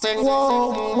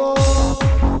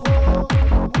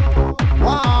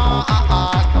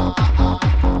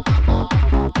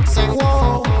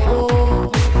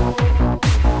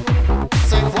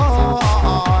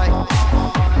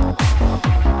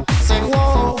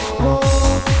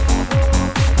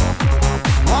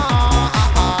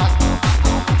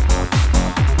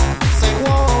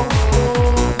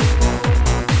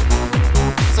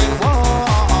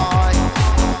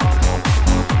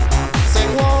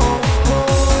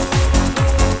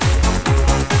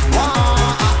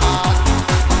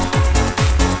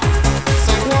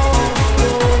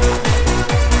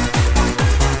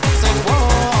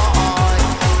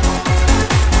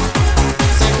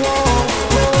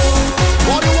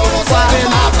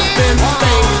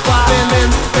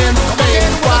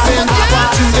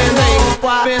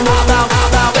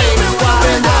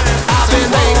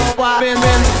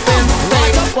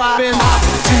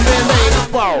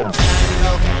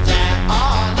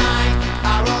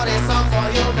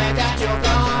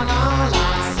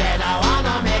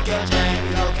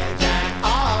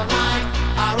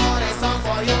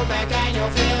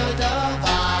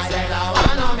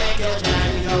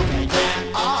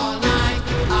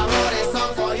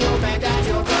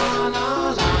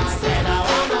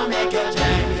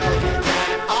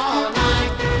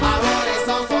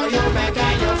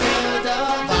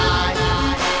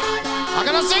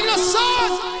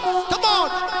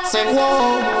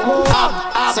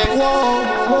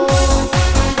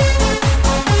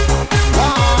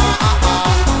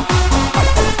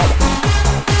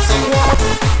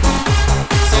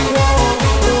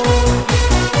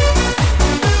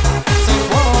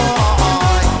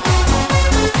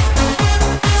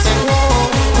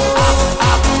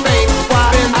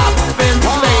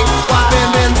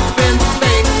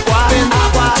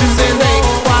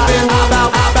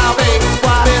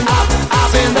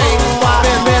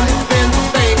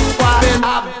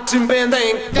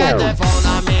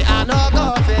 I no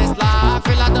go face like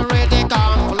feel like the rhythm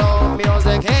come flow.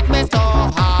 Music hit me so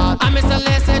hard. I miss a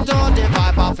listen to the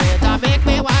vibe of it. I make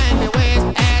me wind me waist.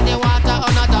 Eddy Wata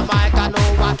under the mic. I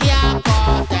know I can't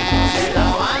contest. Say I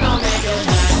wanna make you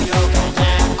jam, you can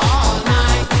jam all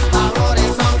night. I wrote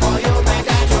this song for you, make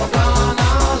that you gonna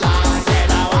like. Say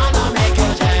I wanna make you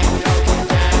jam, you can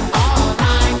jam all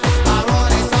night. I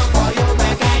wrote this song for you,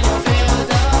 making you feel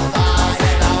the vibe.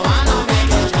 Say I wanna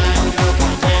make you jam, you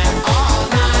can jam all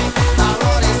night. I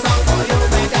wrote this song for you,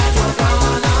 make that you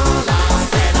gonna like.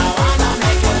 Say I wanna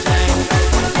make you jam, you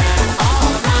can jam all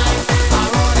night. I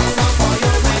wrote this song for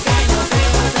you, making you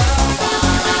feel the vibe.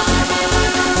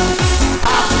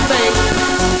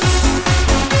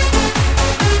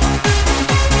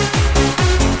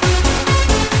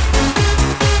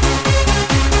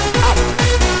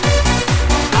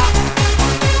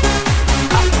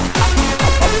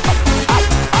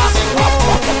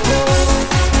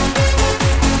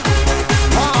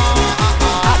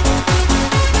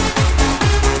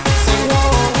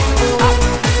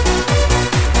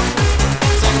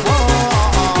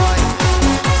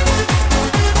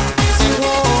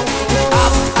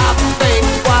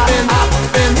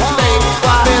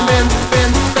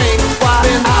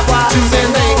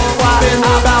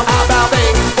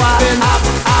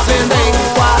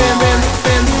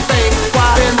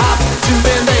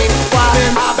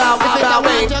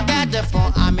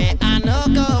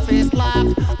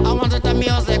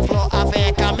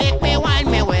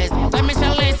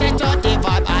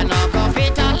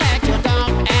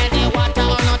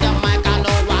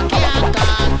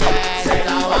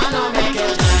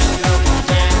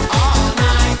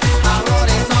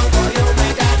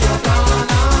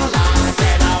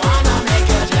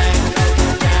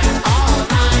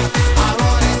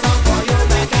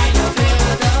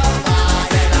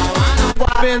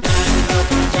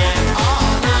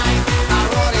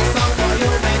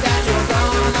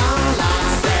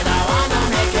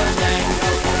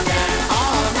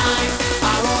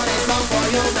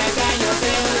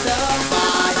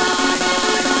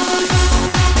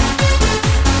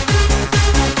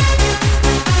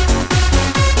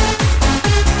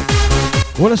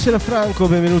 Buonasera Franco,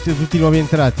 benvenuti a tutti i nuovi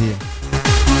entrati.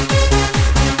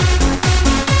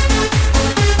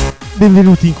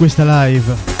 Benvenuti in questa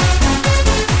live.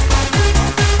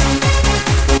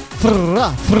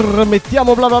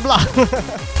 Mettiamo bla bla bla.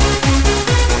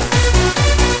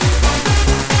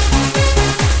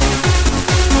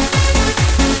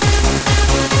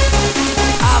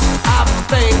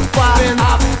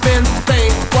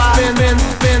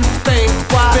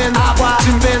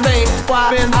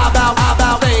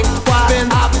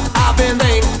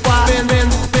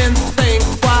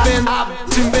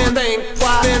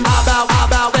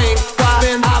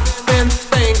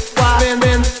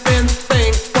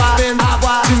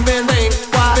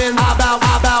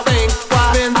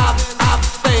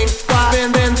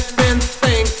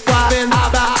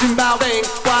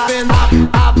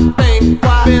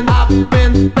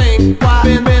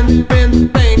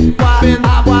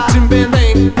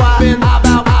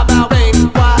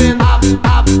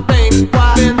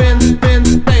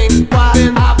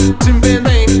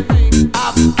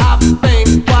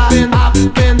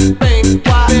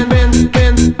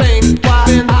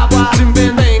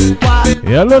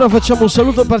 E allora facciamo un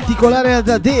saluto particolare ad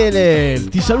Adele.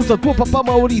 Ti saluta tuo papà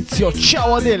Maurizio.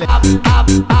 Ciao Adele.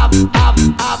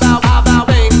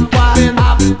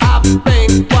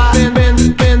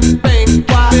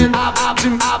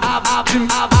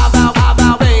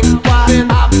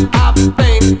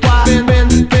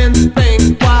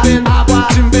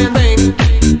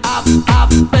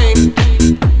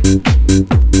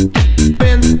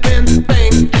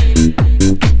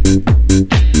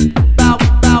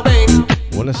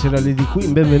 Buonasera Lady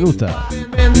Queen, benvenuta.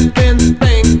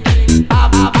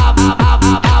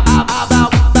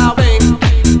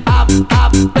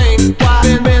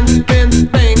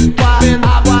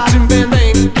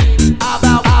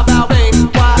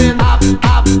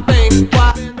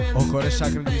 Oh, cuore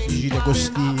sacro di Gigi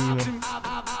D'Agostino.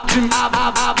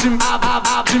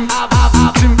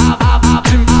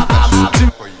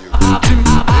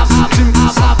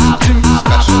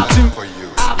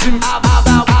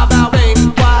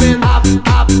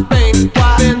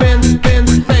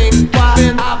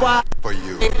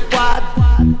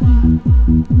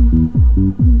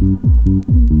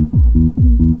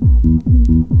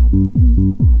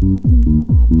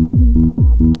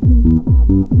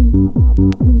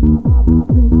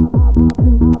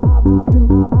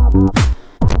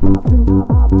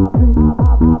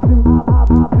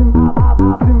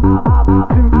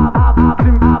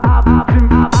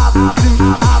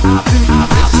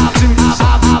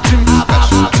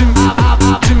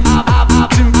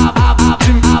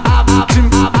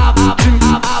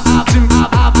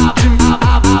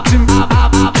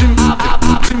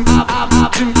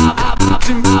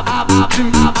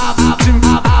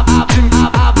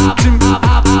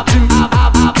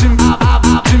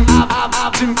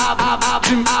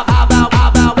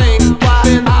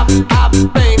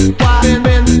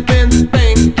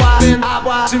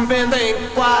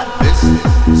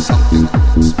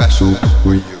 special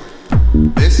for you.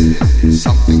 This is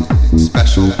something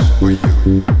special for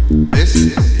you. This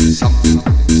is something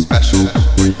special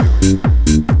for you.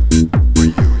 For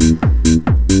you.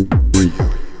 For you.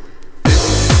 This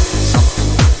is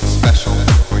something special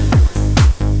for you.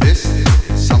 This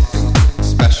is something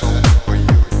special for you.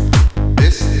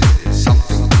 This is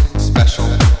something special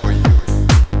for you.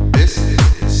 This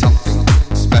is something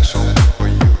special for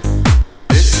you.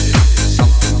 This is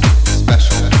something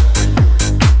special for you.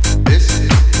 This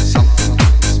is something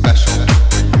special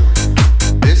for you.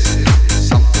 This is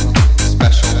something special for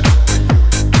you.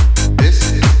 This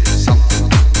is something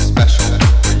special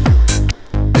for you.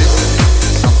 This is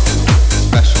something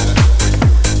special for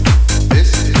you. This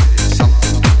is something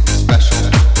special for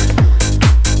you.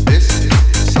 This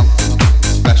is something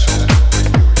special for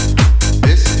you.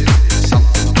 This is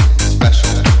something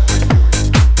special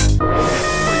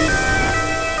for you.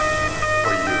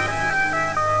 For you. For you.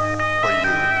 For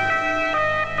you.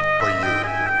 For you.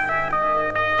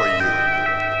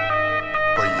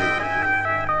 For you.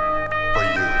 For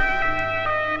you.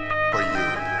 For you.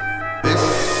 This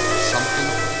is something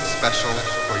special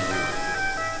for you.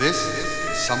 This is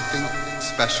something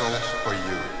special for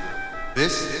you.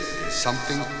 This is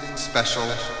something special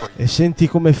for you. E senti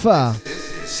come fa?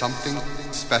 This is something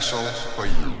special for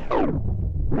you.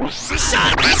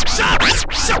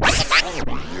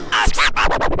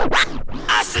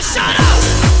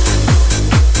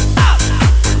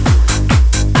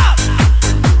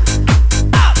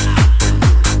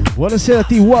 Buonasera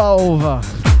T-Wow,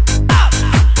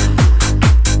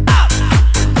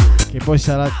 che poi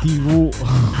sarà TV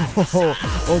o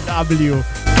W.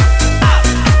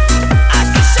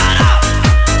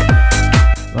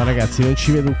 No ragazzi, non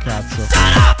ci vedo un cazzo.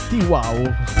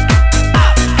 T-Wow.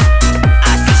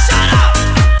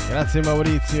 Grazie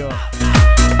Maurizio.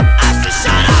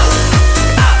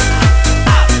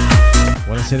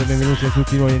 Buonasera e benvenuti a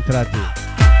tutti noi entrati.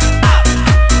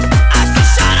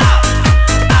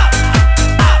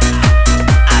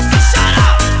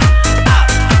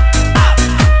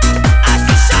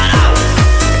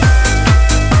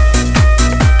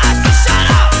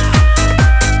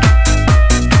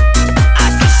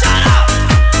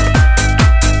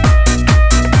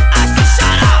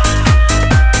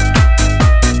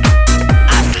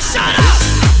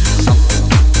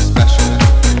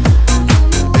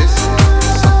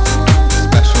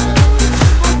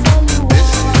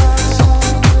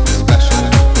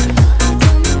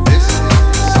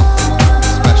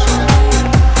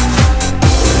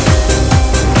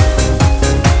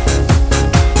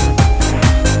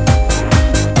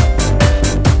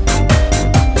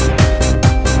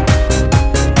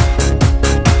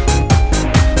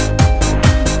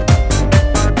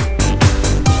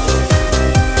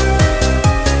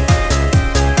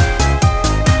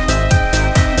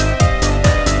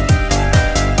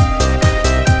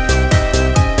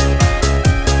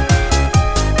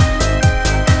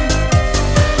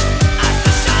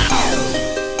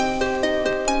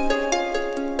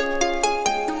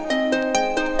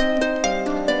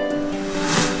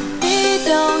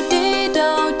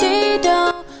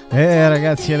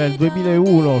 Ragazzi, era il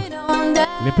 2001,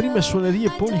 le prime suonerie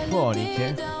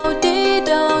polifoniche.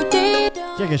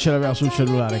 Chi è che ce l'aveva sul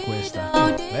cellulare questa?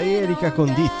 Lei Erika con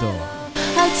Ditto.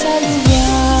 I'll tell you why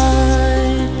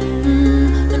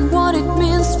and what it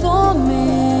means for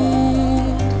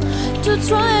me to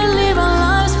try and live our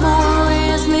lives more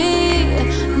easily,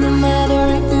 no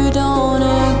matter if you don't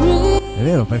agree. È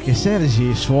vero, perché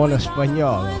Sergi suona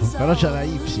spagnolo, però c'ha la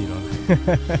Y. It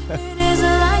is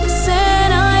like I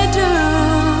said I do,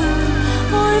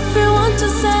 or if you want to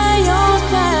say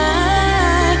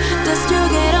okay, just you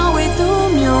get on with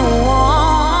whom you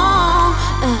want.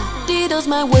 Ditto's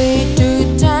my way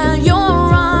to tell you're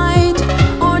right,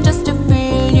 or just to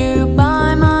feel you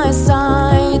by my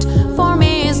side. For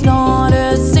me it's not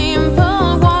a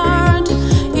simple word,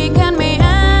 it can be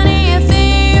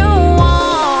anything you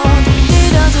want.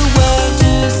 Ditto's a way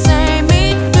to say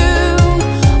me too,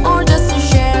 or just to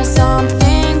share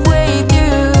something with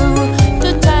you,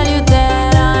 to tell you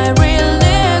that I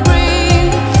really agree,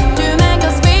 to make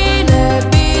us feel a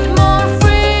bit more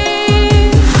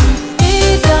free.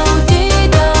 Ditto,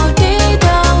 ditto,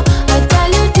 ditto.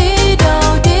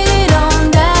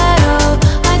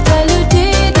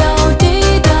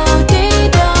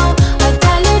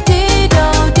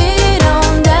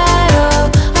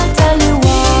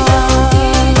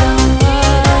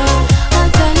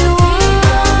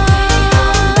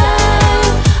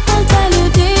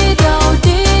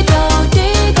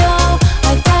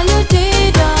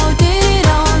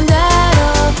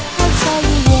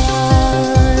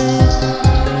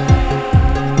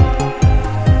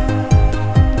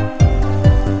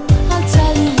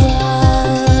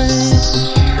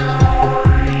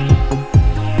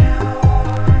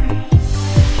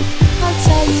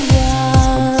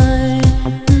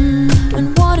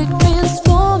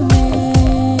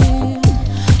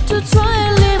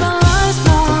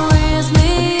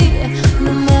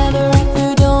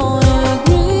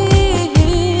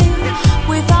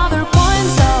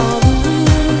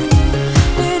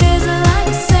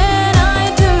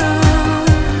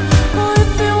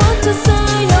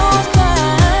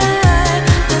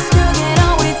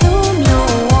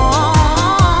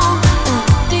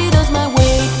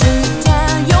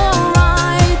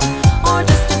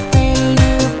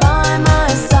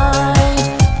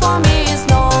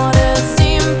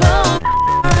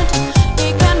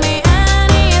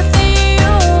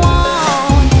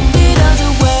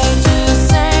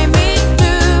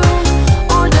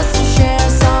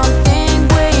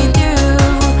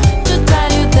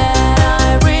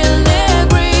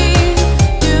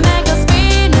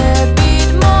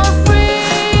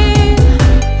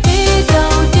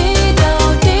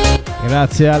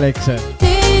 Grazie Alex.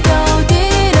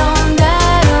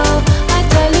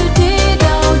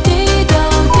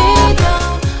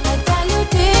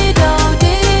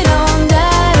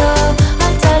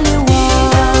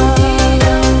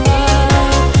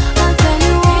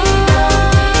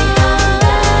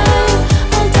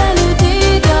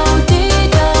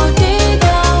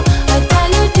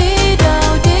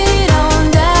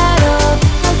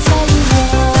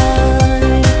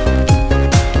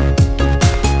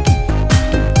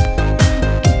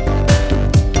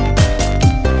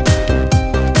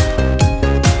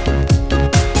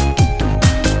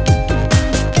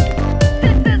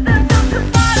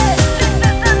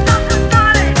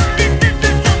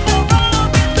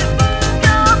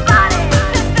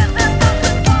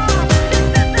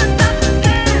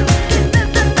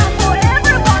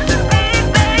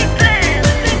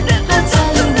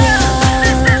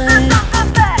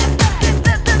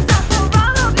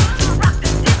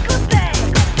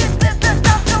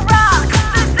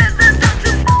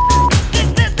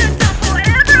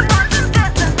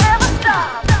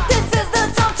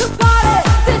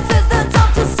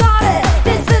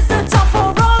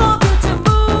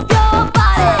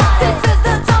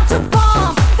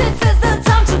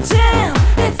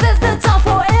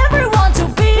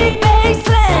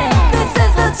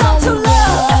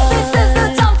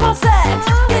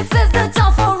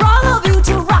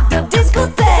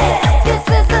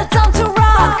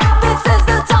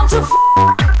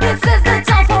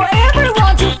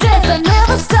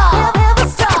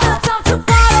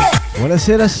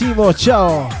 Buonasera Simo,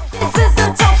 ciao!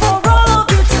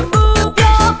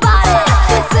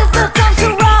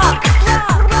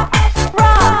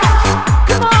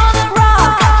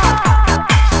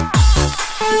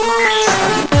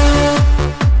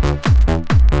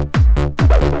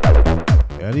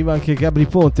 E arriva anche Gabry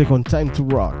Ponte con Time to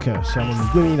Rock, siamo nel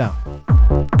 2000.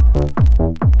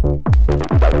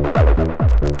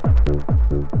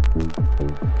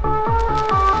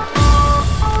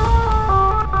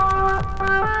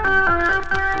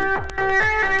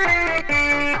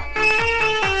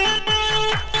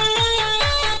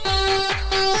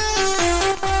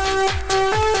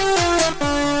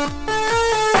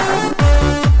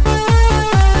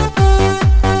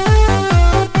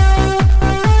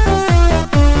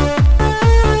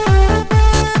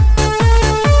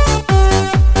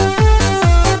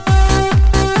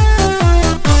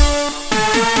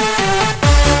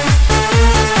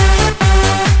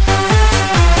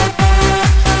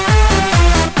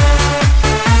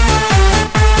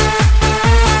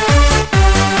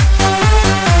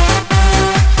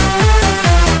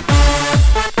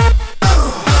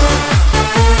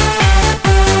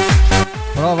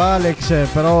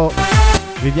 Però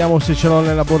vediamo se ce l'ho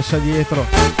nella borsa dietro,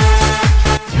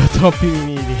 che ho troppi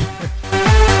vinili.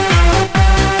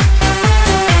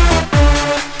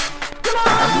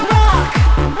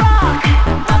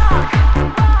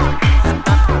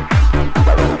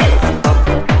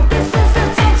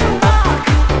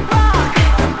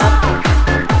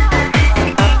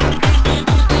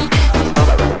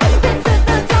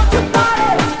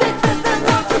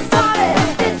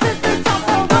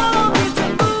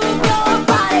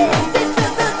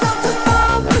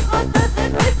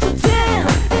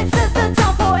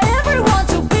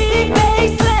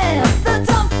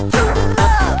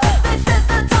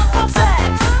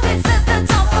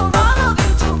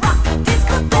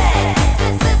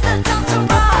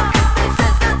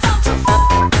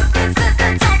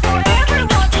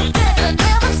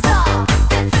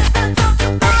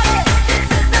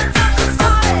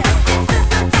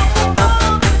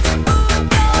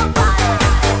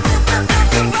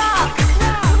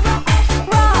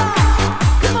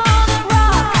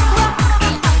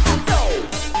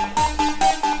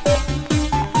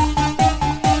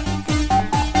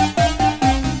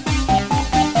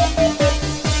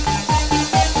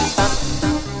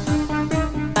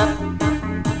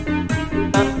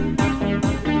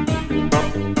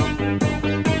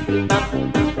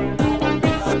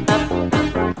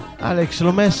 Alex,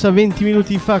 l'ho messa 20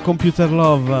 minuti fa, Computer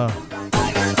Love,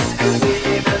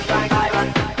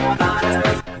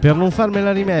 per non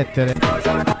farmela rimettere.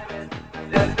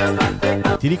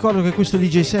 Ti ricordo che questo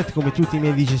DJ set, come tutti i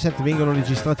miei DJ set, vengono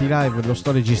registrati live. Lo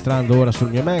sto registrando ora sul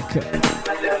mio Mac.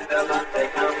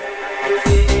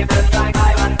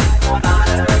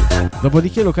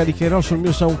 Dopodiché lo caricherò sul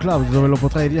mio SoundCloud, dove lo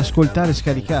potrai riascoltare e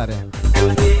scaricare.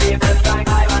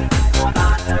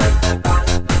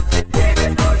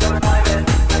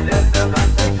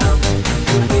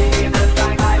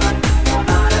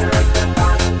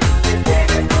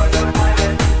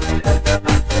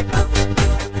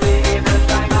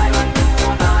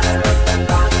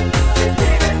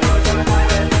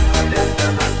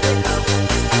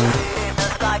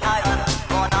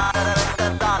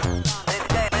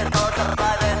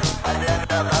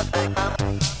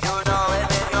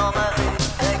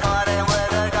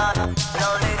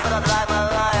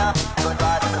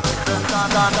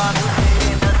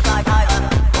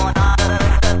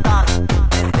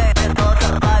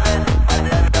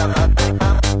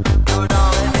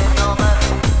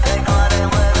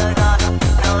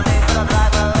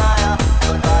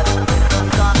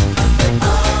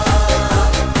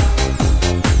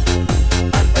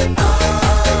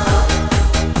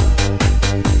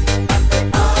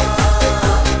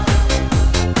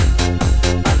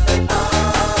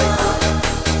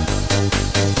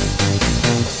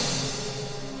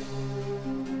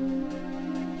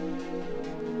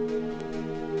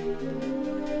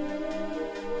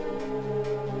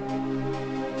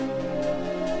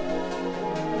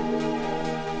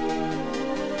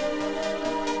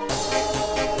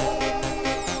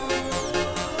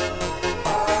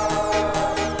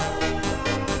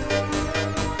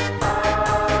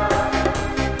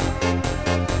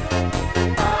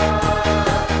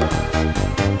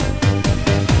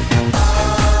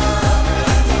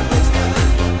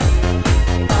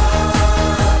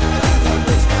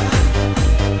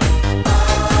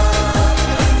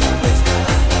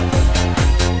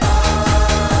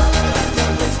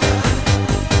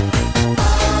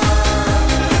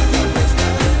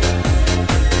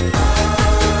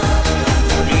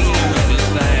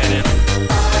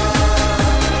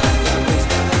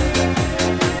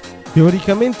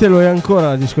 Teoricamente lo è ancora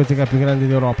la discoteca più grande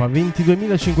d'Europa,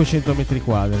 22.500 metri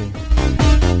quadri.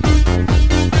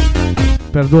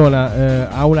 Perdona,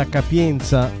 ha una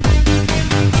capienza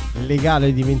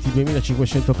legale di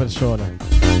 22.500 persone.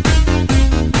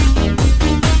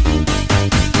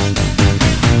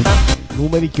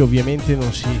 Numeri che ovviamente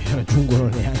non si raggiungono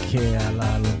neanche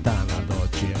alla lontana ad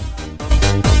oggi,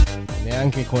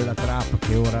 neanche con la trap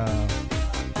che ora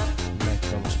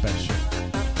mettono spesso.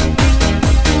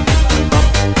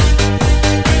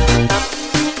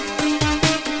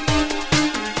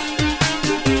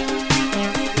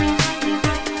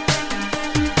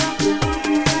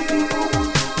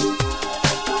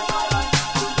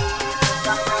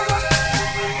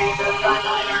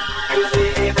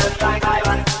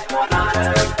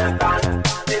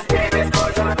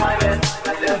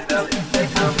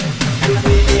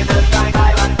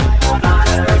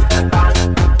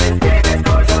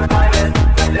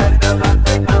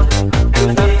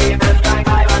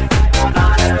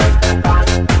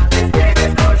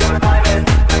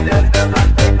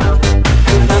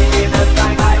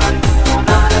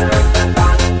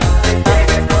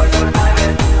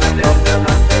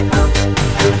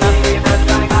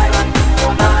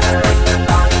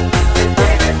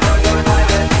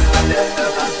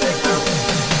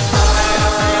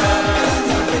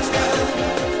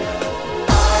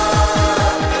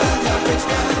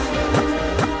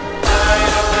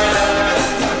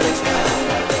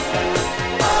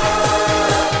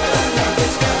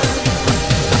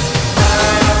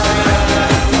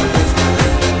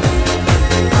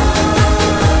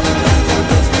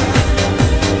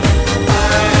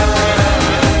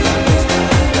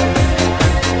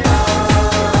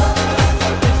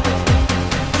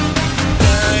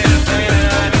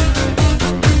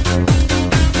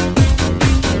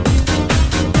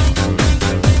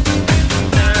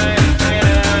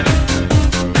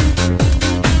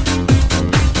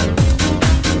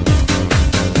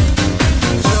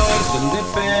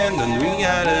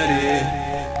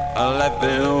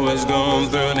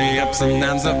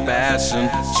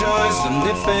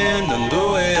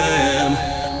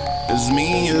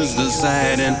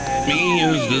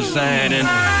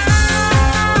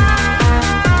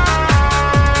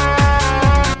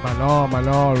 Ma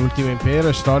no, l'ultimo impero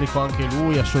è storico anche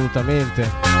lui, assolutamente.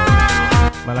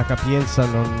 Ma la capienza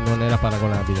non era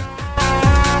paragonabile.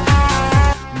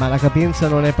 Ma la capienza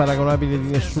non è paragonabile di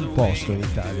nessun posto in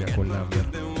Italia con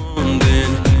Number.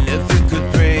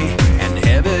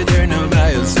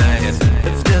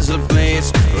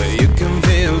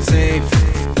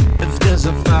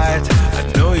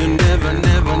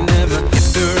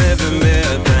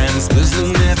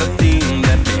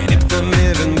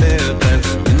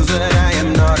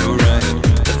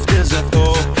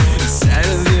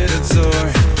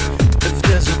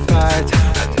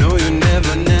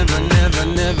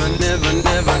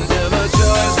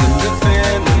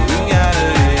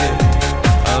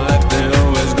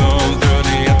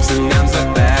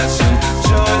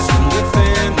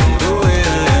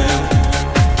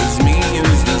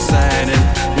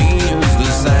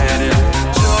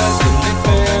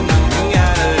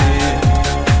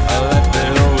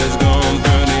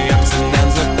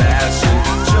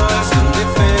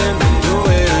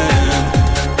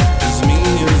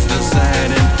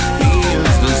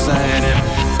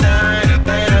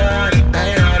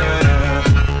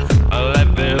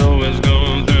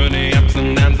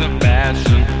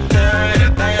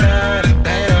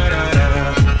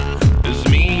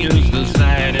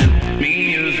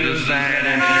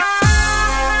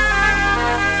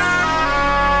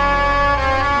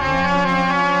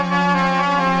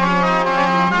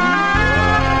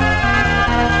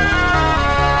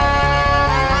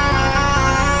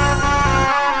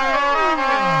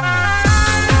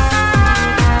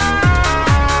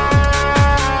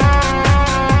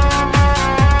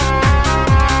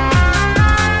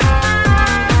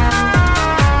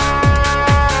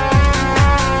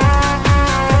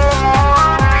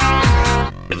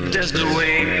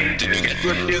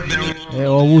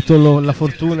 Ho avuto la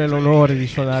fortuna e l'onore di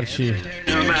suonarci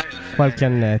qualche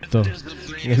annetto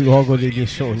nel luogo dei miei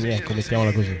sogni, ecco,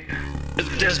 mettiamola così.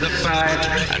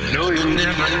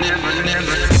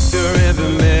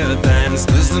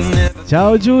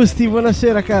 Ciao Giusti,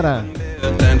 buonasera cara.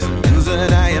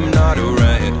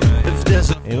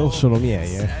 E non sono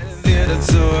miei,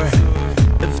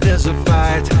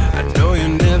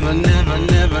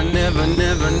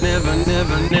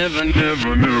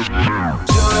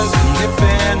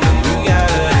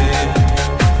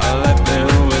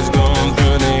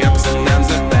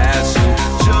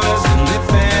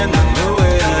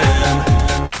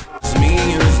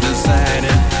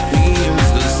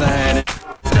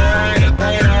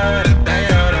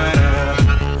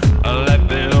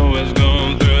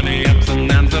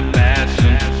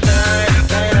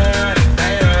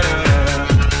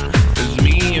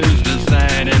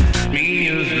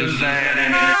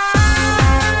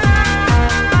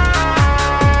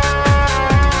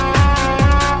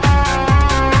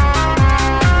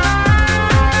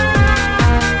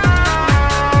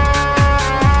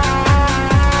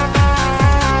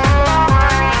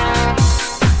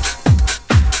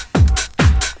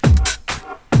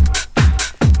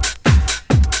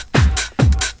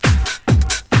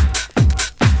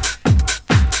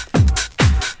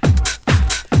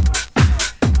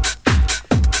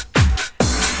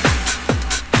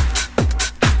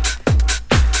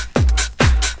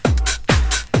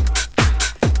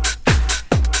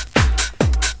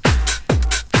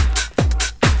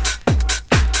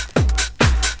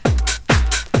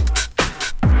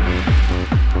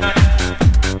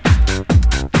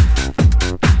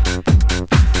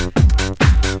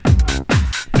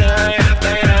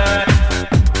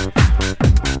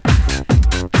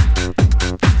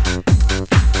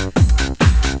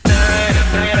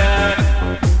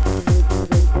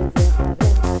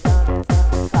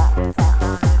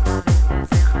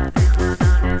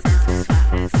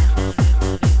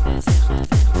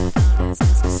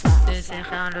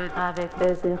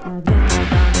 plaisir, viens-moi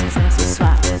dans les airs ce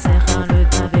soir. Plaisir en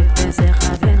lutte avec plaisir,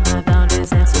 viens-moi dans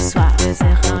les airs ce soir.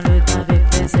 Plaisir en lutte avec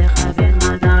plaisir,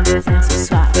 viens-moi dans les airs ce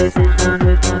soir. Plaisir en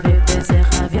lutte avec plaisir,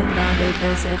 viens dans le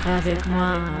plaisir avec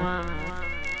moi.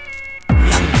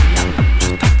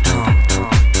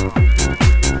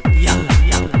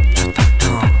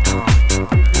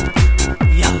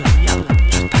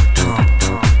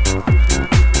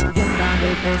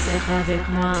 Avec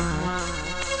moi.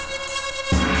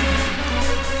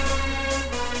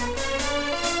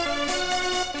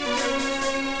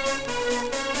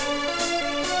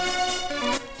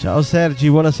 Ciao Sergi,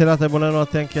 buona serata e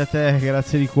buonanotte anche a te,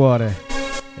 grazie di cuore.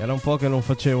 Era un po' che non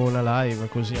facevo una live,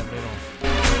 così almeno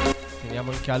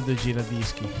teniamo il caldo e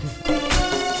giradischi.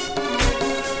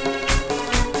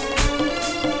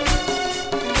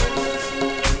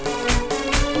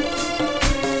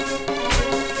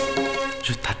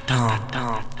 Je t'attends.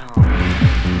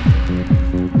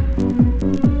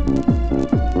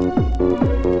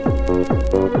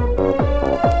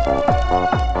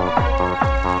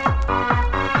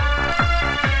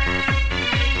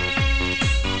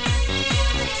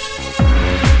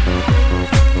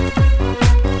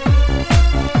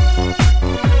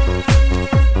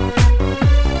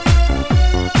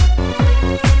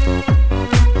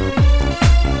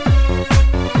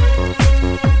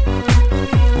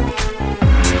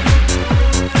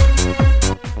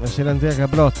 Buonasera Andrea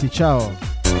Gabrotti, ciao.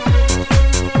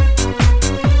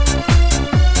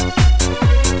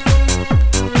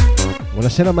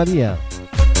 Buonasera Maria.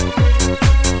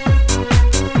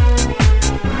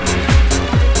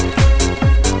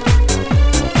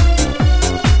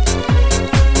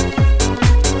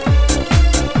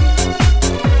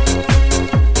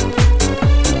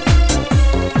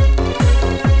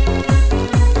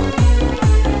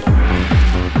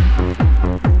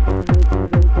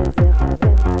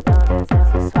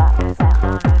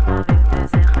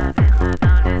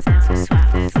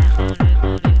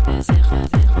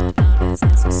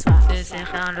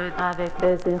 Avec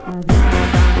plaisir, viens-moi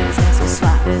dans les airs ce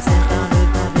soir. Plaisir en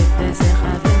lutte avec plaisir,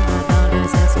 viens-moi dans les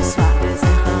airs ce soir.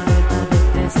 Plaisir en lutte avec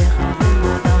plaisir,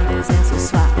 viens-moi dans les airs ce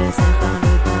soir. Plaisir en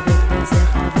lutte avec plaisir,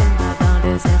 viens-moi dans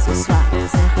les airs ce soir.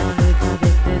 Plaisir en lutte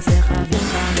avec plaisir, viens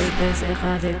dans le plaisir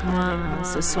avec moi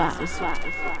ce soir.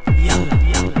 Yalla,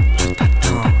 yalla, je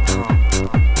t'attends.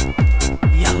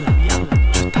 Yalla, yalla,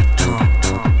 je t'attends.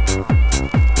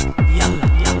 Yalla,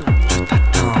 yalla, je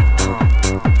t'attends.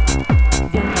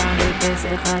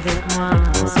 Avec moi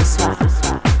ce soir.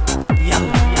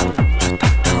 Yalla, yalla, je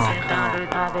t'attends.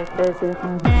 Avec plaisir.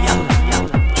 Yalla,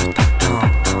 yalla, je t'attends.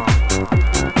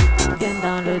 Viens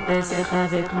dans le désert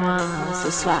avec moi ce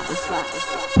soir.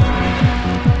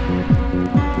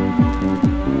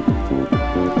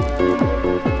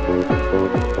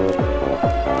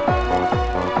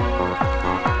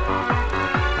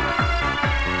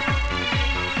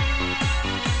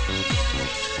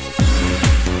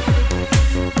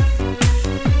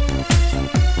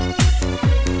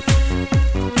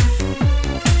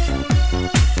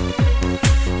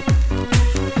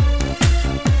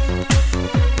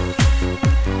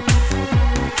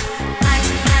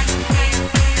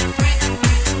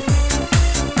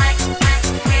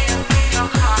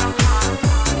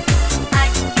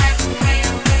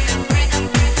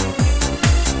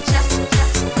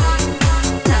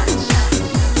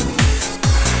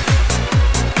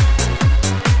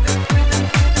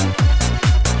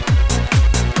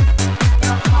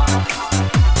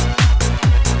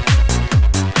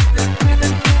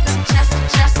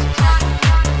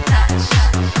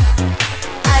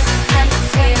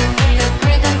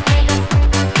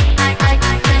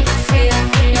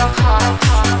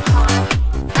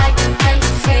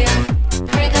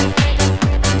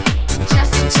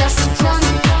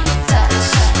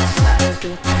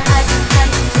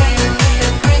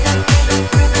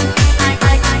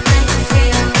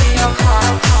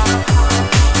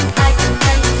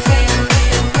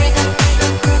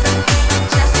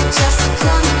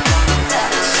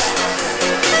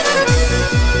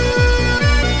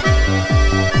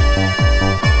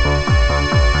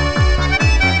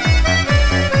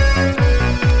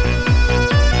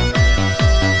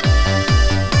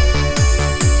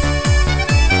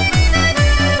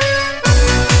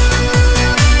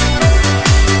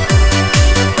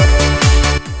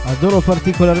 Adoro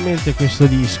particolarmente questo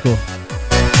disco.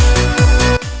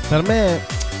 Per me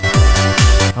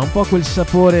ha un po' quel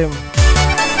sapore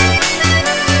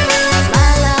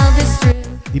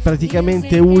di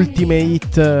praticamente ultime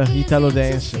hit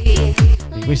Italodance.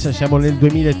 Di questa siamo nel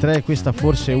 2003, questa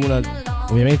forse è una,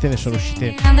 ovviamente ne sono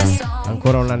uscite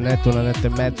ancora un annetto e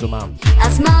mezzo, ma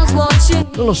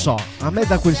Non lo so, a me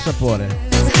dà quel sapore.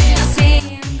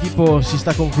 Tipo si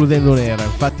sta concludendo l'era,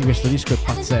 infatti questo disco è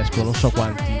pazzesco, non so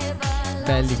quanti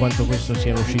belli quanto questo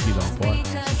siano usciti dopo,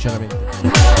 sinceramente.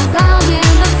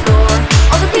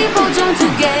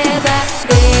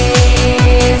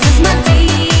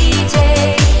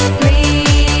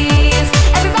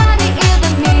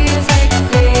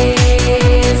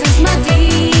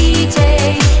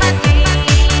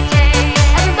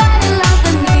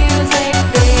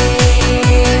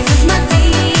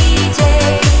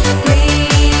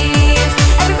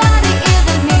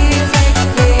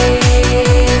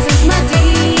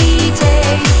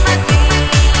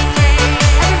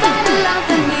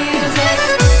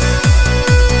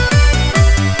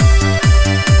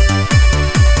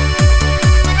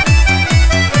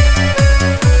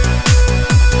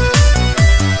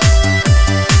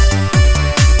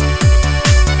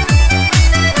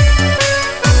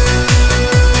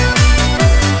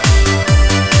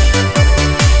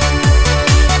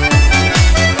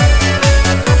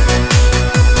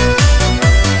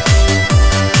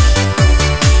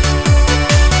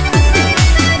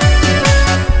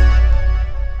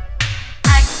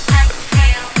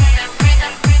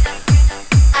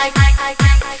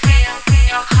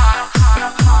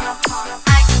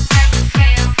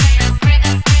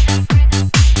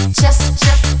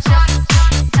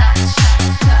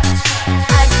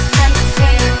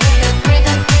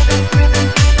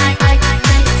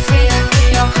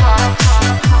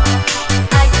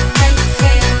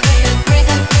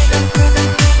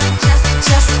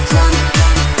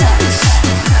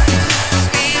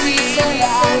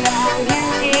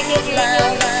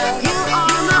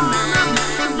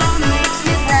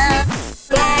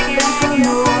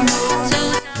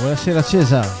 Buonasera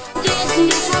Cesa.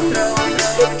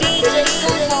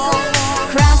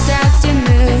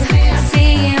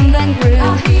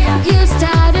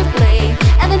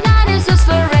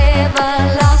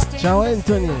 Ciao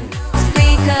Anthony.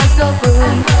 Speakers go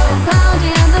boom,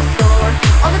 pounding the floor.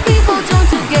 All the people join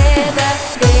together.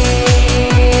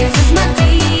 This is my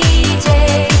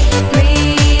DJ.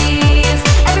 Please,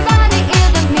 everybody hear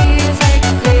the music.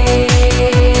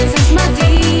 This is my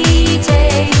DJ.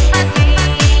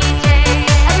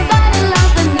 Everybody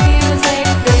love the music.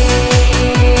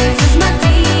 This is my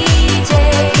DJ.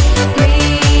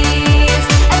 Please,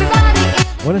 everybody hear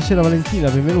the... Buonasera Valentina,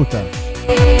 benvenuta.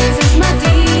 This is my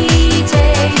DJ.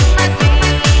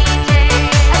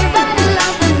 Everybody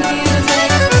love the music.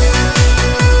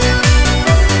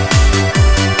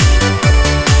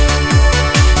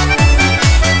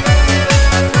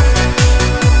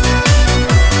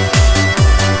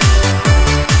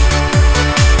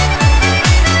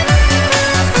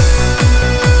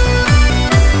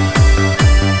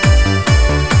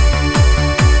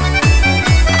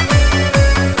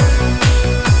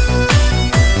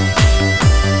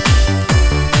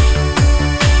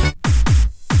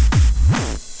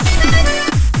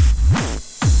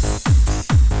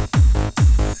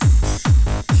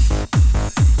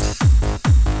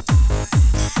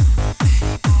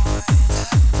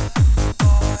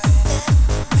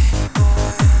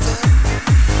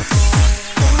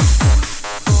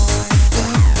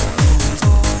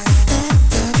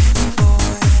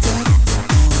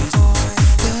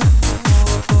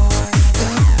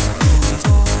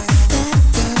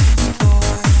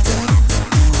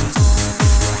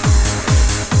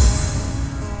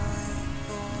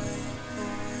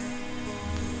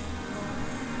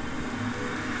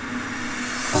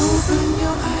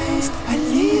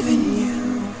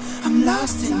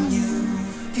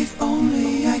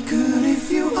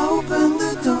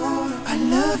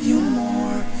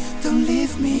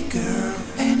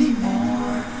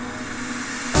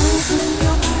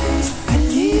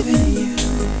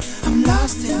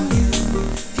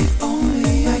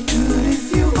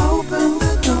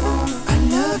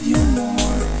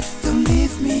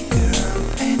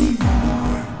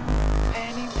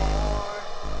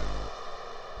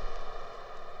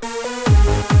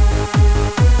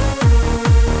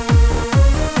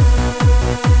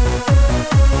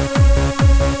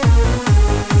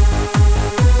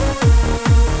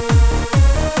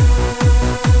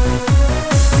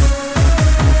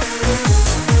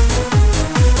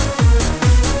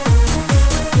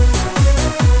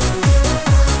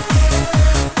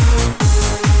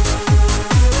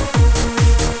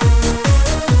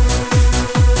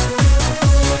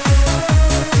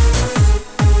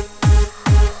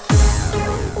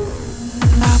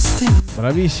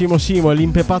 Bravissimo Simo,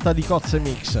 l'impepata di Cozze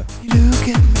Mix.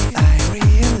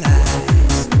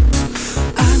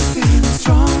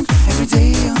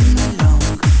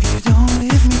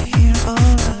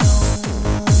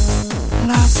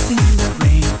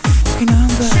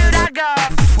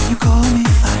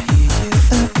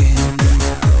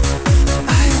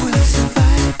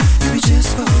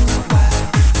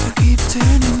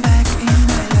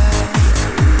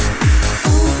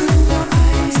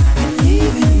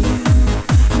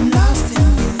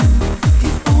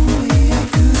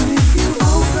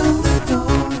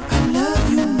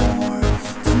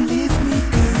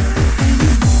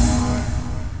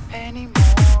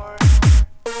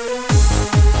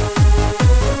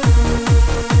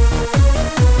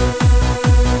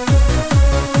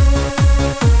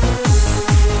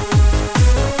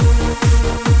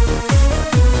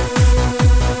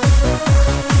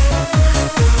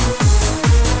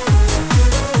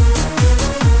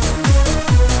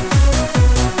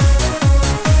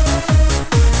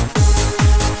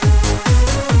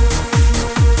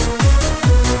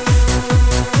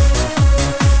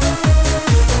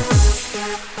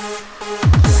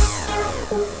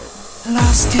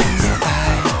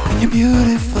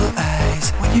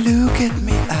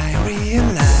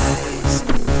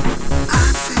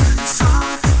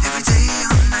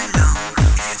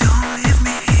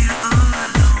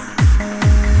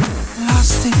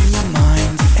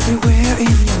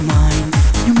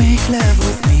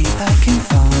 can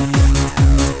find.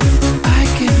 I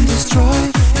can destroy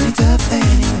any doubt,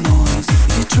 any noise.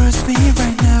 If you trust me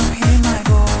right now, hear my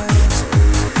voice.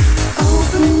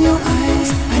 Open your eyes,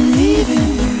 I live in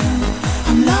you.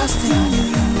 I'm lost in you.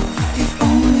 If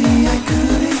only I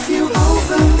could. If you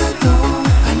open the door,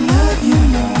 I love you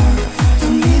more.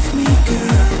 Don't leave me,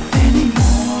 girl, anymore.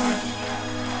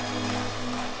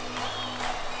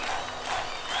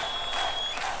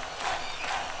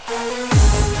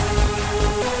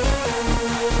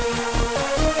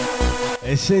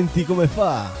 E senti come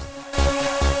fa.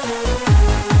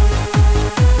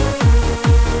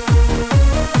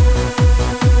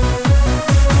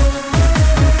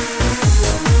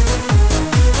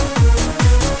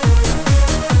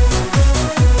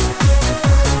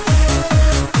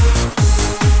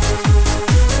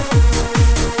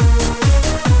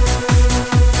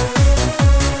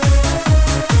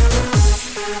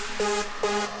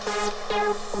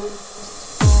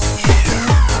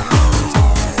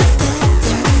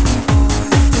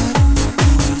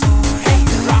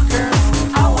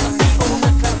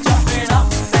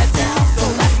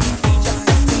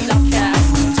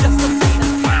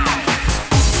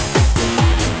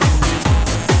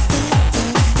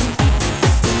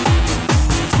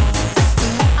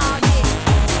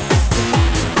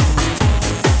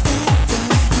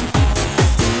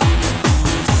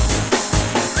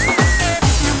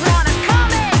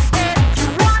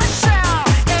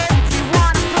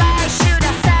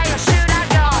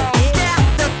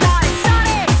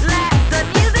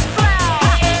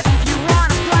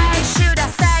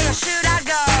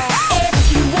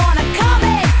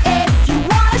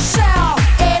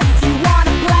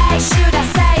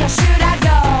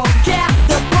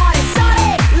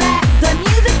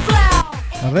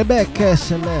 Rebecca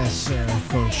SMS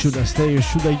con Should I Stay or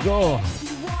Should I Go?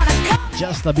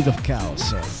 Just a bit of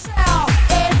chaos.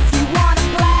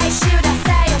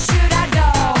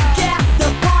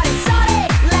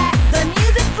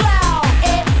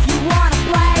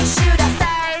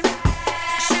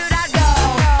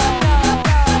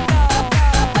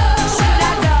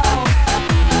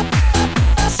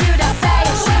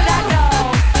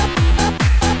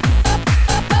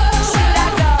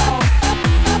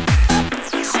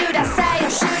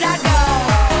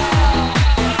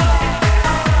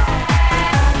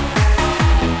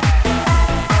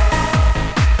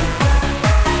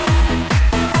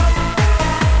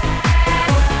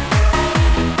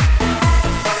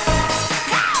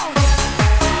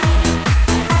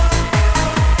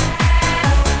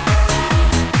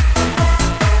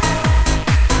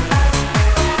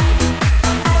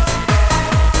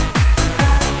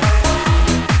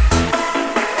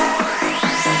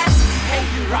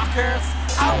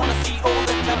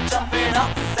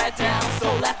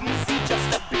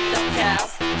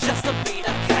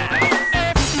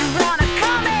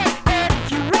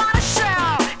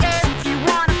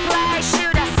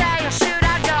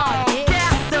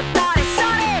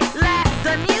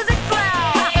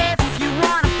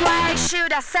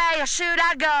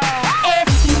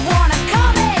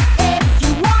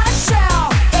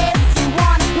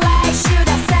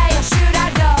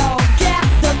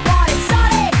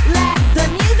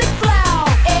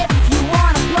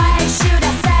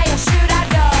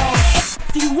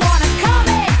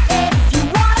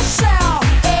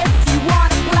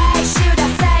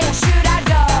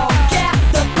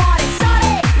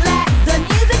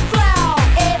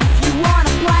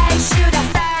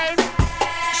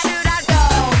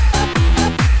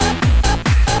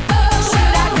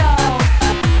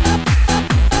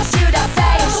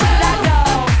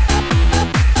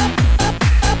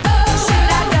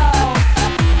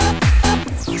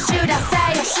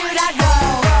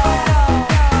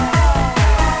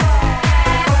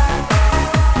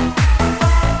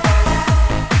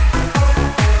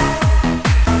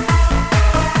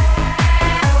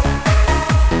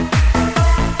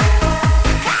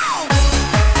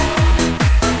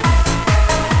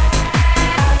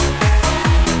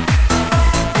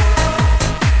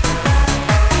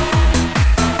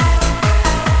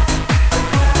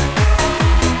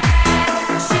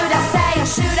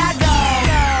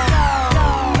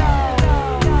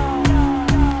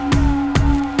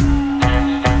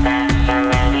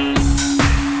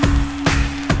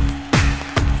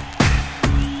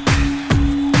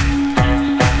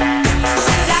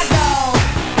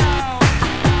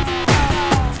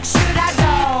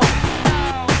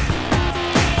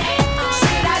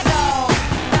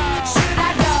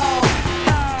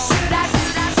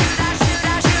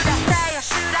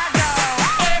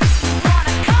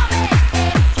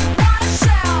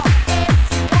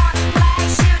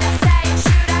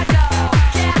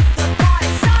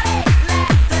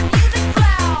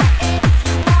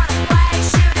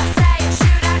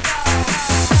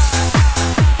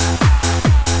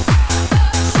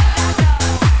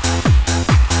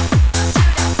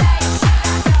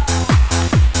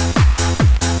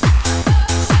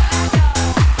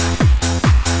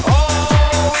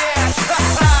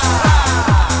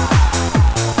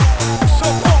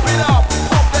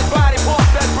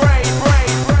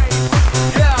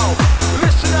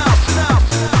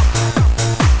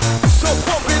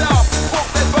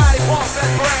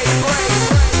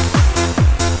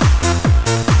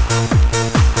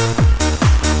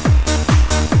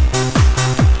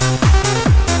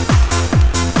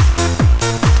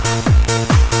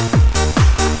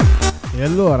 E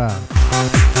allora,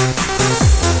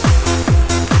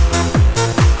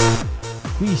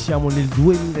 qui siamo nel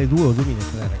 2002 o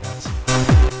 2003, ragazzi.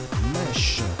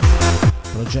 Mesh,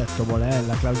 progetto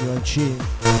Molella, Claudio Mancini,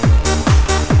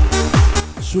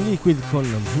 su Liquid con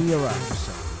In Your Arms.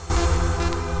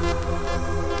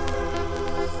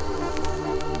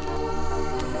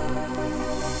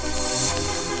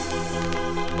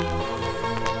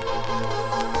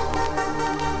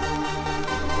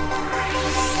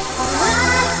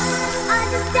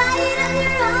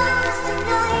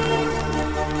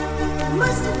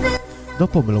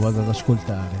 Dopo me lo vado ad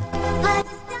ascoltare.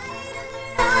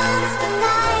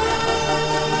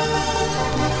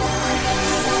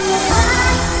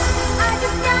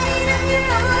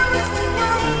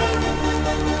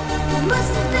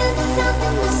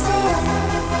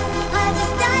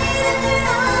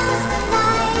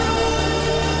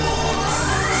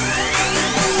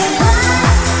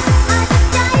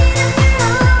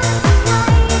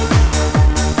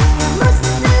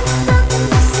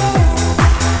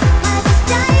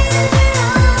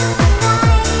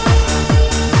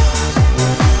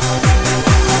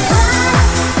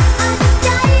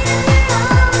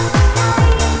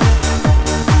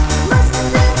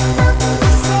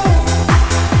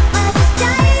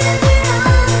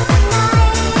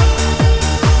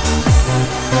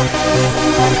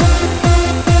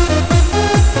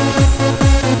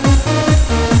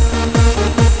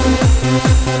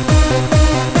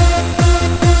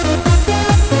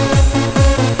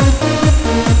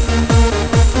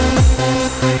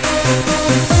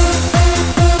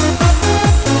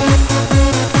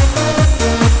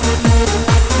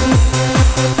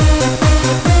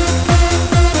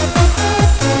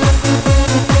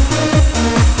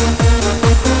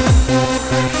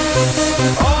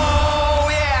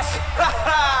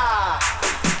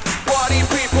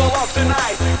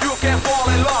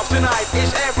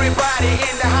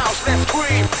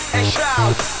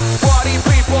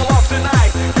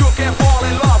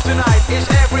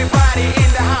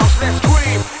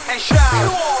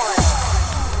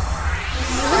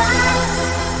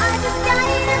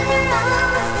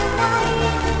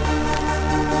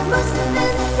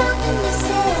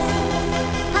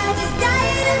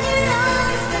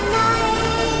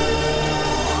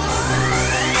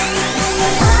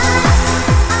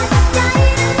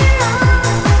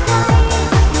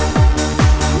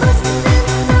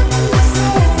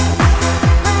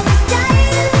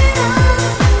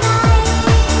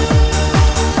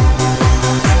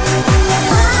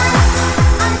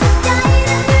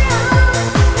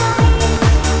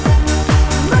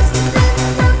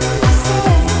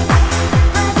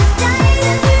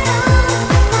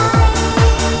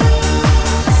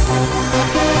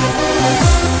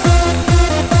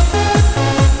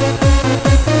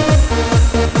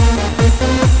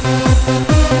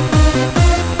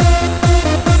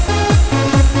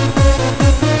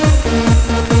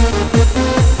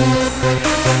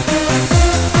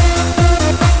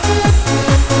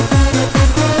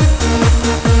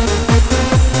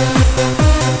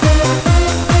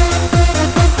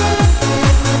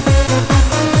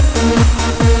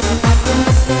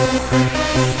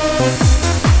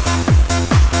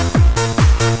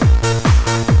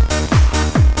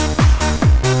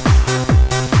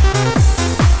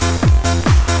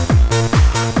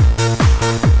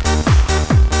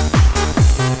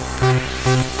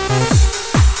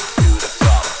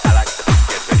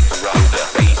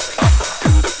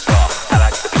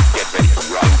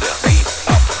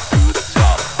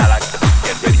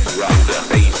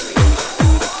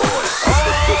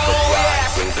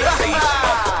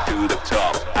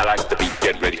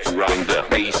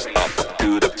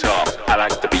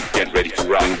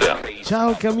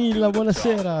 Ciao Camilla,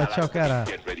 buonasera, ciao cara.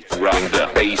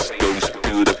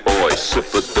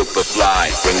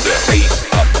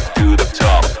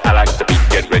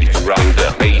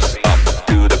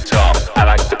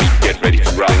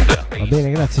 Va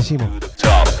bene, grazie Simo.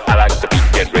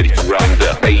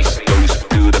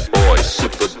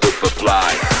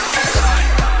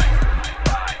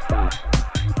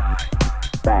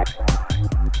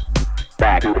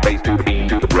 Back to the bass, to the beat,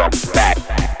 to the drum, back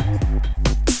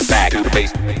to the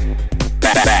bass,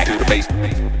 back to the bass,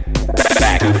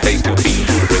 back to the bass, to the beat,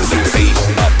 to the rhythm, the bass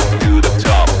up to the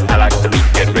top. I like the beat,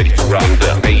 get ready to run.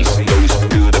 The bass goes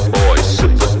to the boys,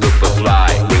 super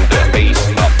fly. Bring the bass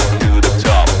up to the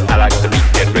top. I like the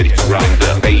beat, get ready to run.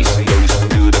 The bass goes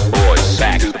to the boys,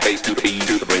 back to the bass, to the beat,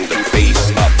 to the rhythm, the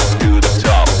bass up to the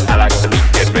top. I like the beat,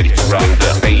 get ready to run.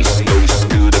 The bass goes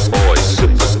to the boys,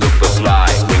 super fly.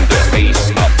 Bring the bass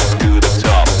up to the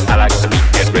top. I like the beat,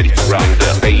 get ready to run.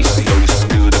 The bass goes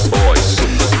to the boys,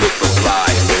 super fly.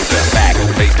 Bring the back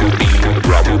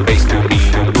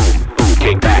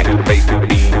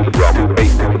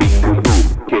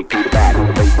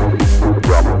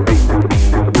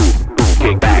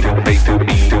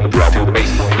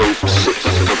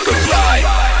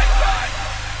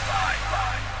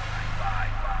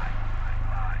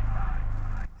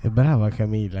E brava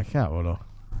Camilla, cavolo.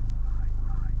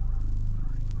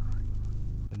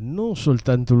 Non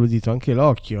soltanto l'udito, anche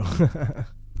l'occhio.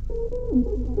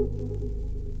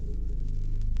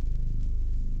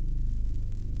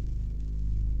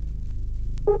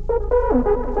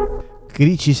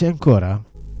 Cri, ci sei ancora?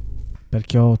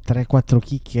 Perché ho 3-4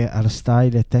 chicche al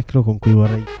style e techno con cui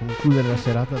vorrei concludere la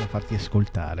serata da farti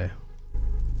ascoltare.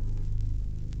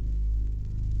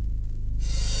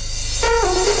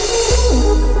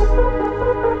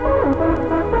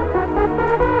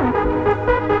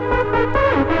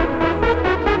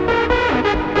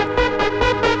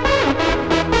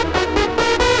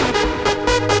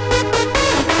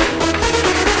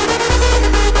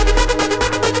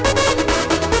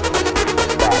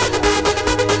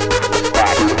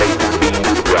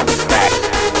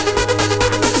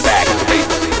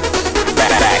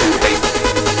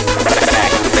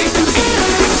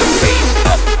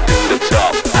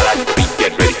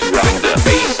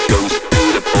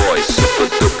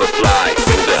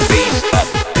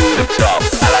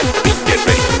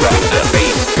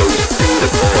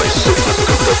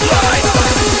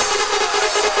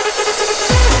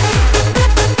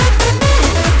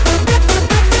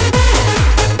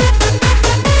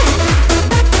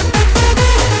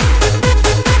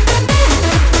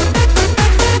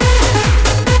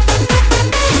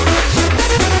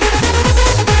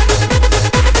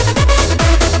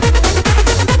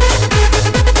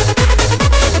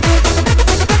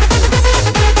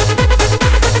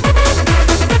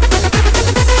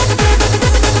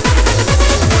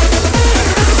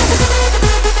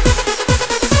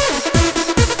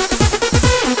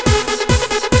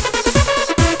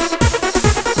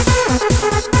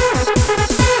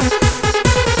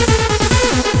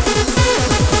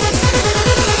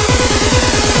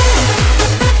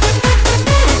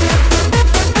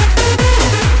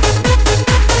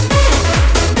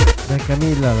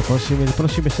 Le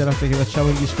prossime serate che facciamo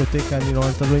in discoteca anni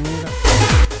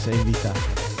 92.000 sei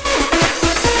invitata.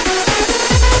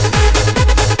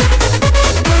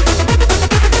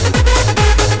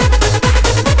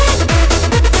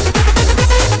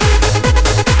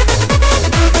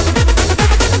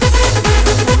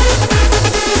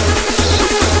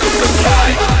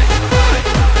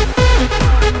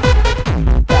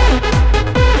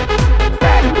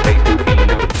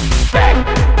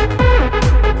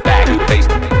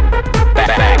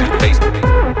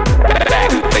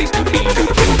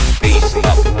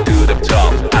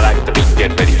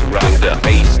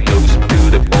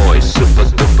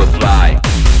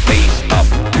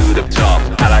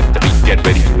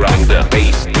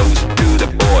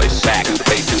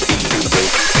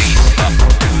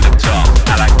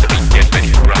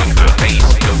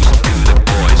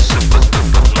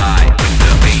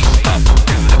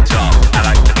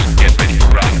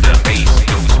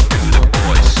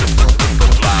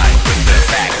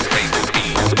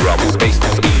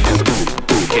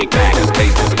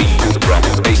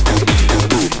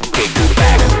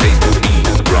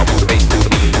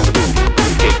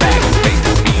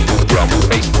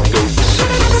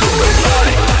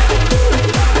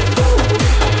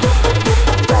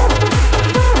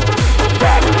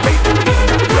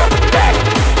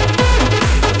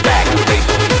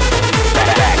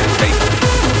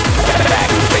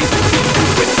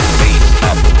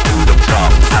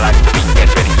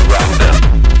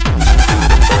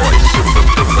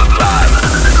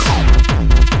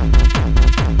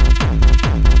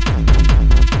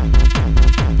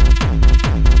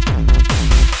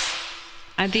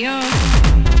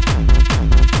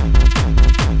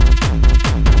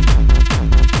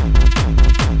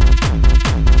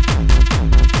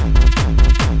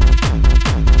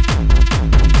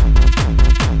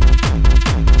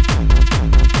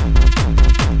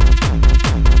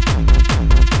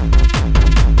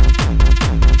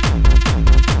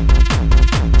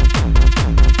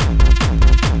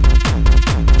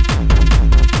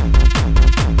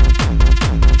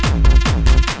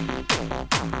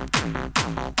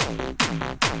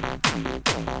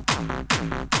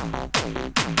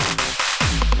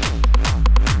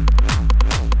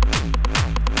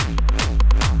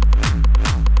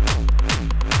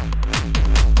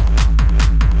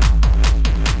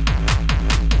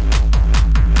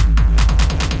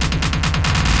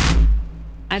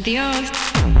 Adiós.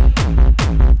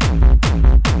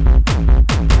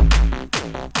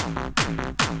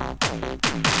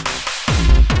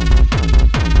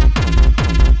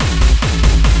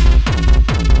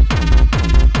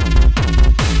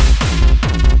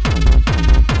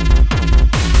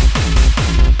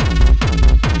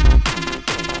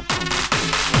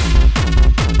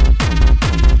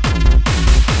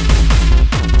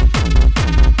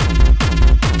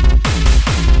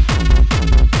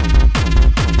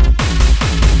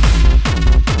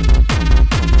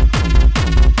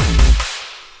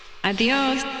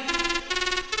 Adios.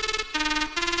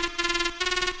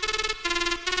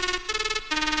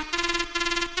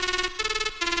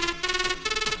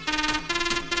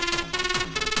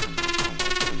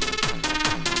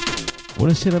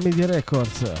 Buonasera Media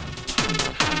Records,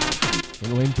 un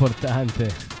nome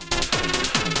importante.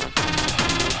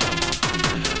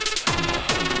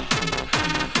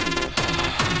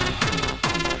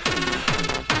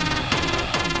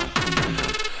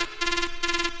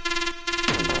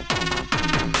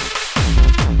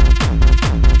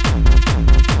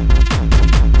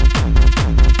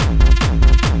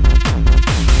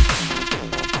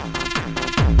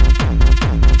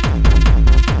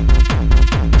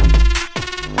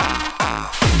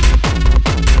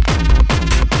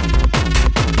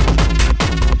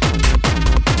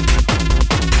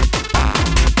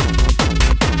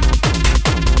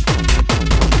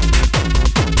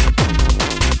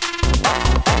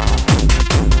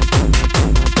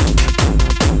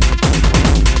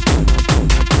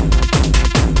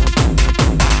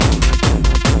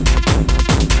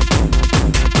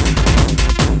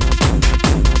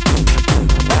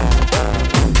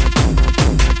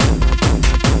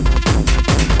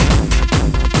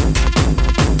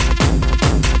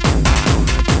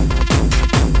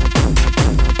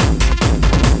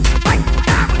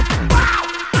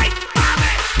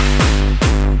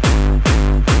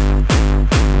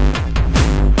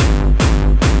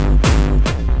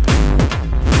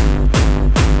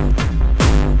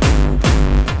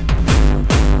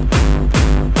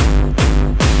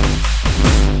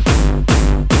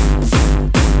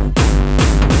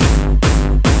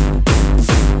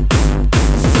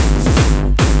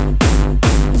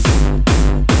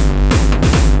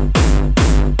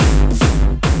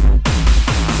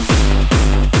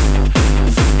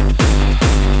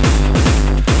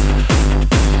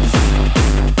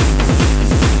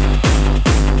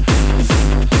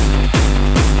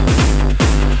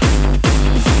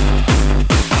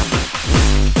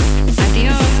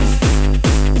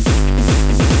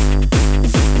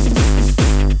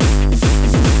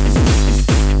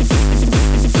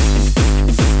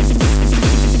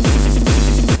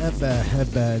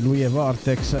 Lui è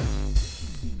Vortex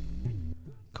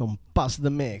con Pass the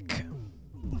Mic.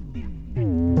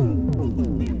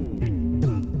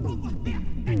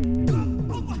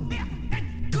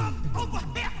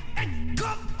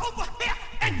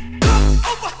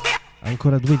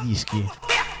 Ancora 2 dischi,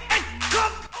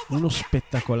 uno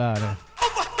spettacolare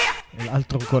e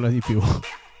l'altro ancora di più.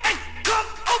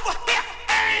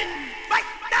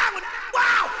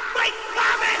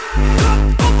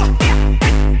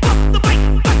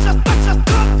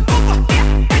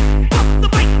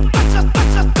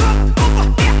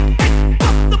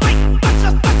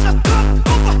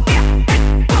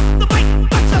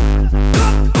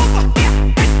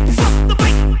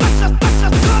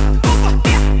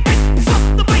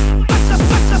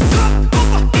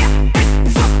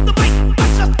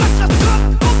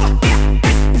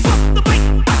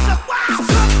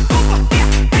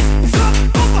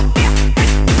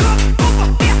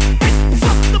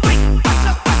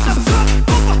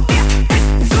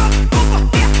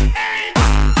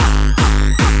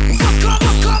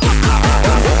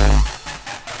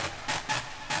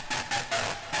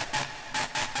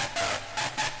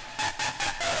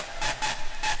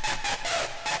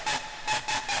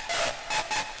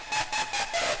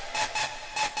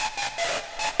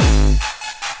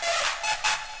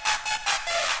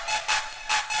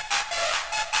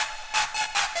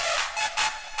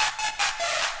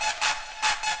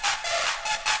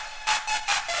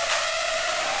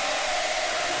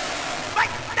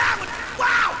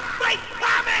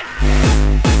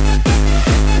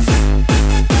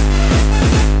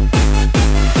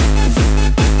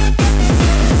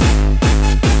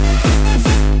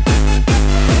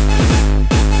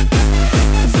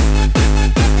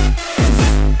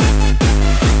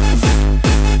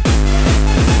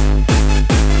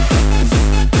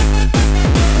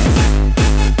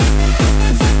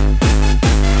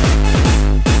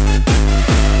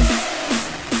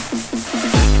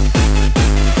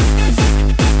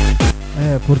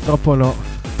 Purtroppo no.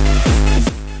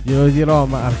 Glielo dirò a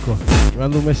Marco. Mi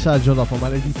mando un messaggio dopo.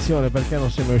 Maledizione, perché non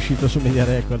sei mai uscito su Media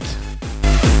Records?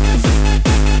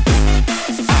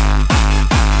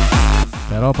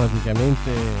 Però praticamente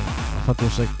ha fatto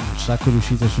un sacco di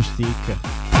uscite su S.E.X.O.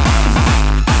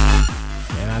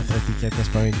 È un'altra etichetta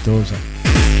spaventosa.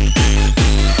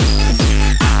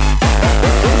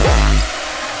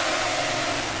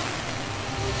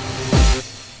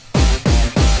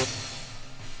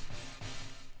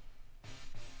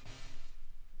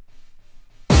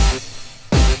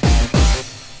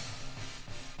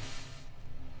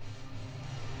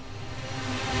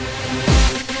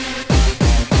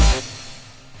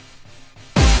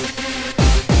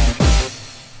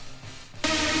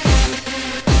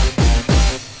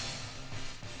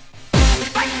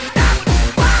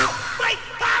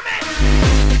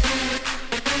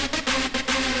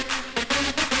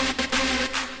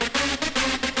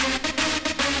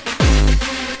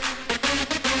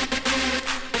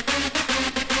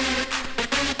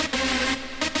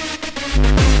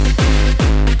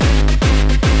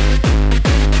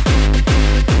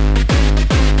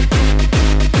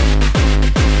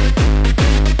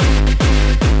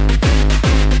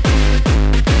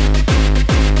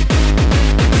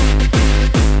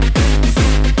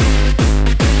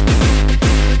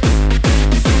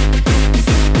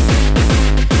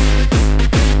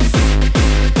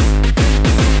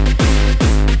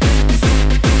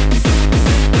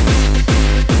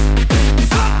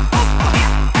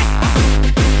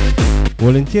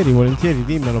 volentieri,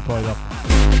 dimmelo poi dopo.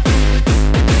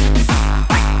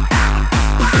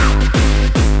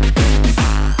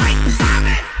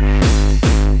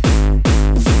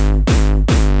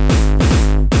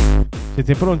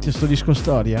 Siete pronti a sto disco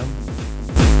storia?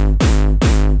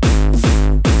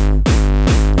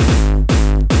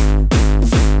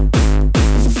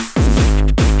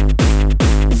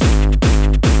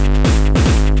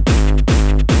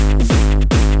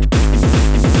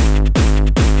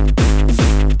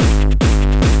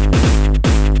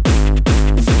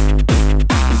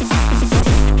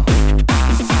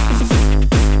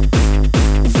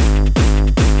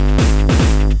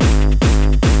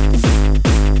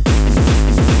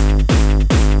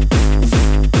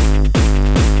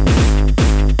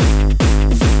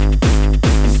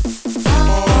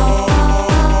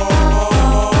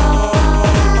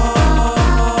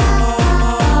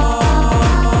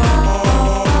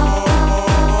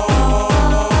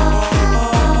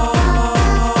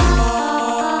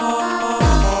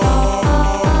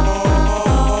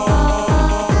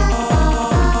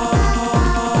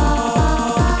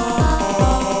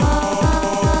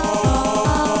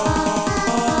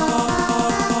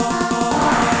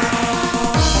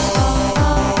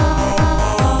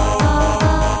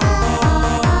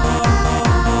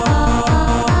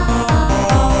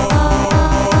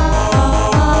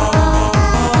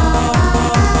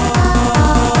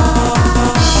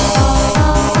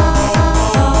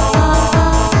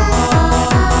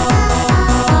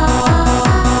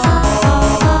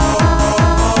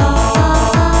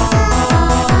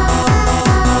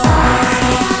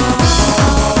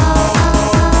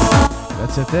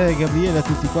 Te, Gabry, e a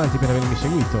tutti quanti per avermi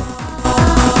seguito.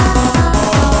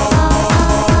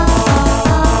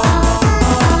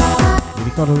 Vi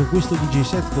ricordo che questo DJ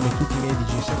set, come tutti i miei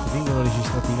DJ set, vengono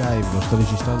registrati live. Lo sto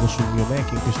registrando sul mio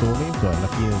Mac in questo momento. Alla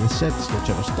fine del set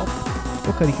schiaccerò stop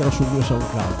o caricherò sul mio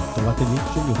Soundcloud. Trovate il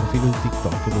link sul mio profilo di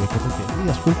TikTok dove potete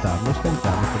riascoltarlo e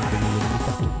scaricarlo con il periodo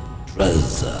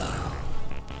limitato.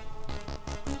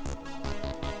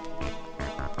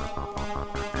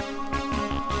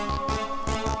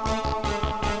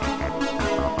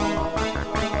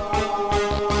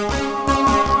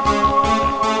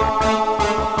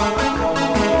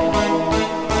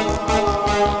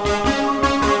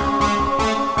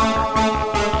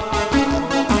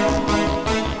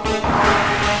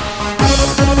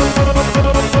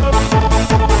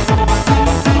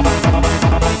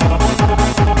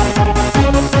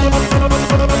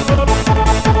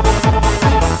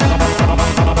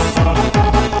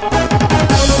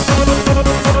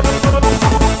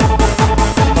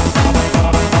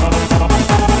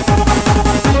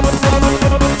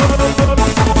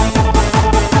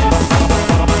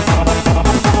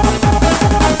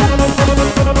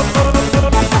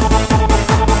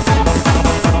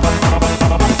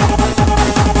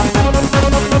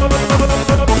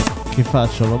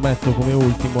 Faccio, lo metto come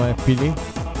ultimo Happily.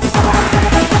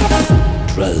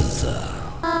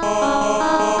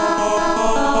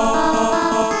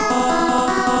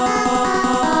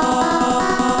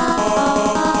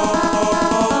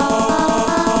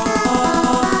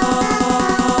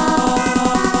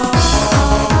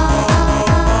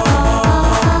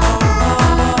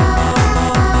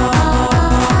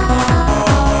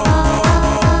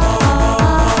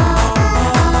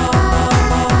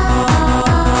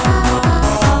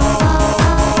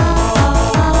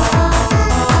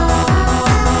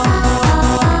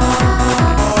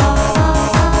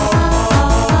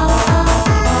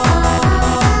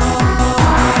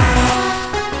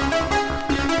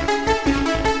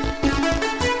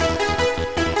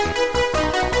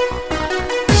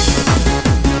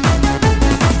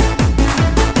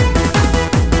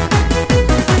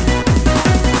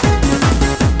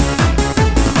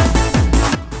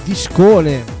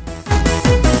 Discone.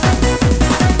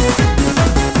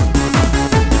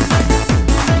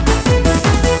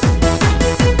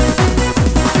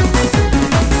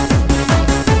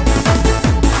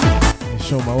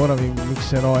 Insomma, ora vi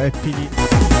mixerò Happily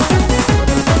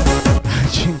a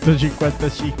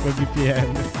 155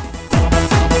 bpm.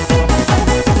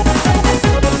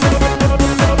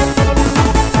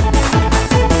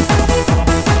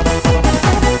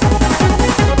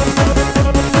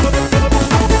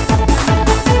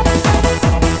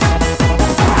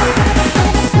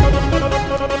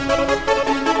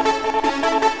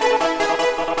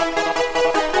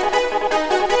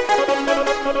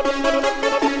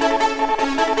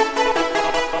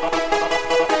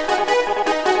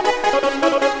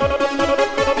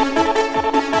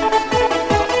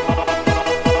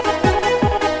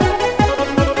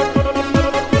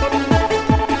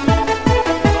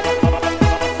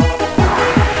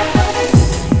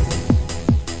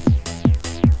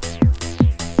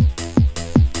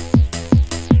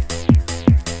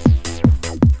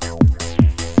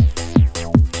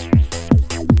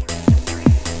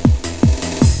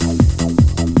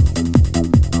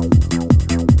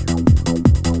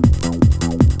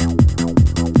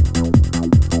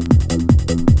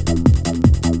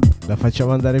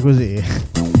 facciamo andare così.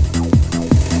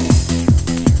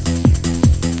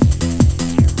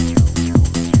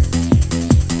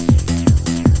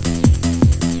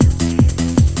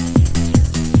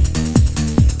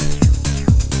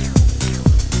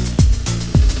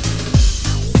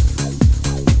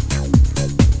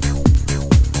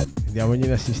 Diamogli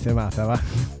una sistemata,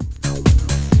 va.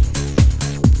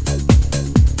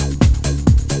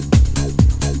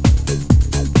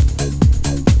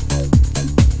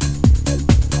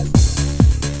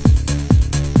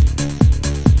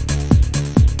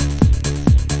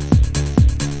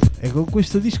 E con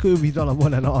questo disco io vi do la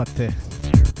buonanotte,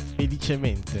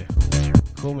 felicemente,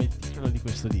 come il titolo di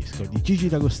questo disco, di Gigi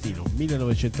D'Agostino,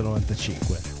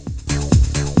 1995.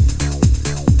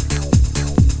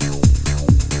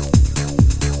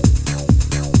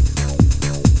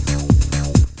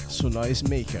 Su Noise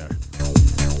Maker.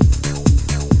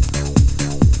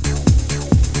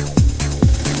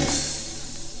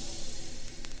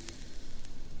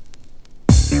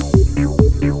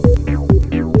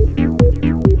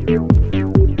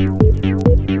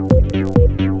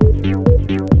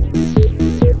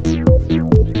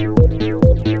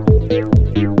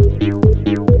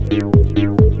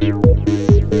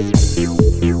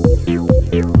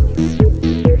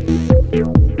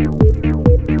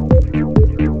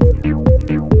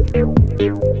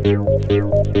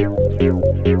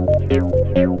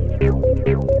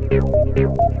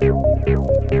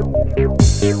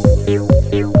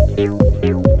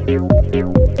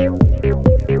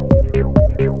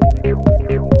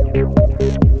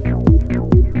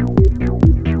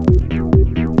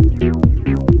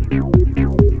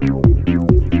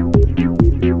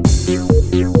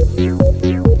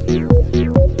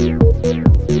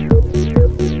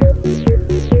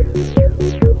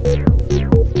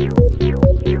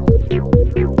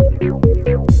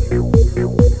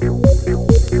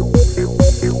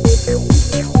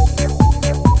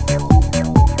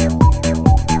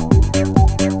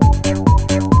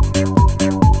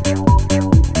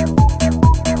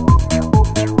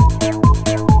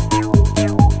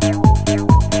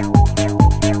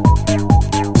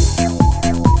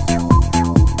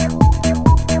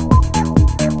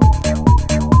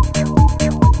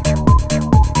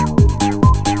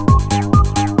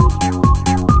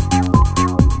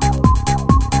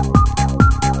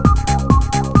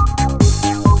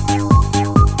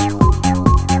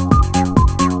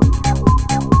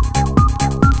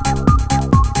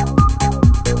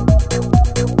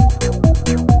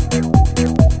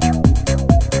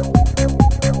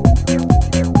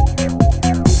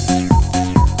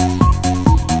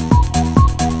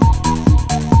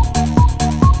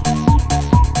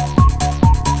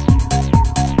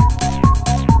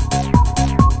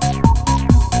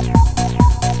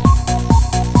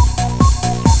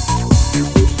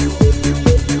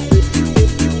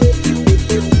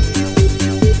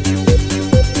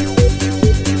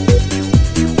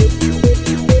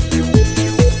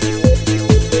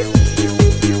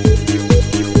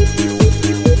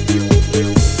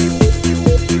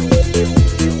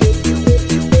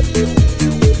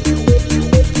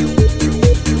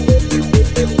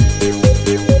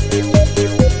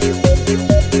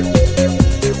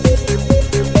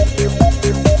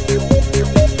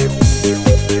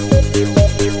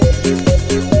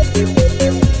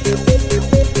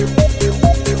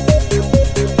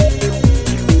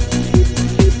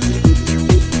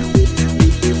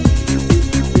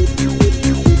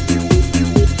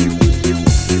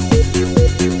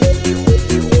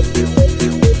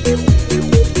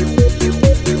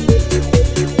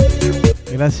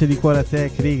 Grazie di cuore a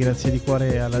te, Cri, grazie di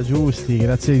cuore alla Giusti,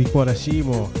 grazie di cuore a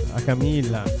Simo, a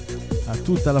Camilla, a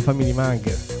tutta la famiglia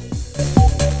Mag.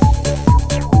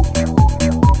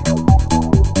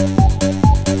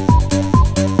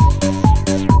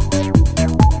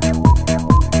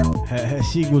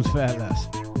 Sì, Goodfellas.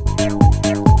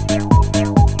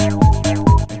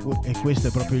 E questo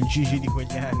è proprio il Gigi di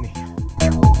quegli anni.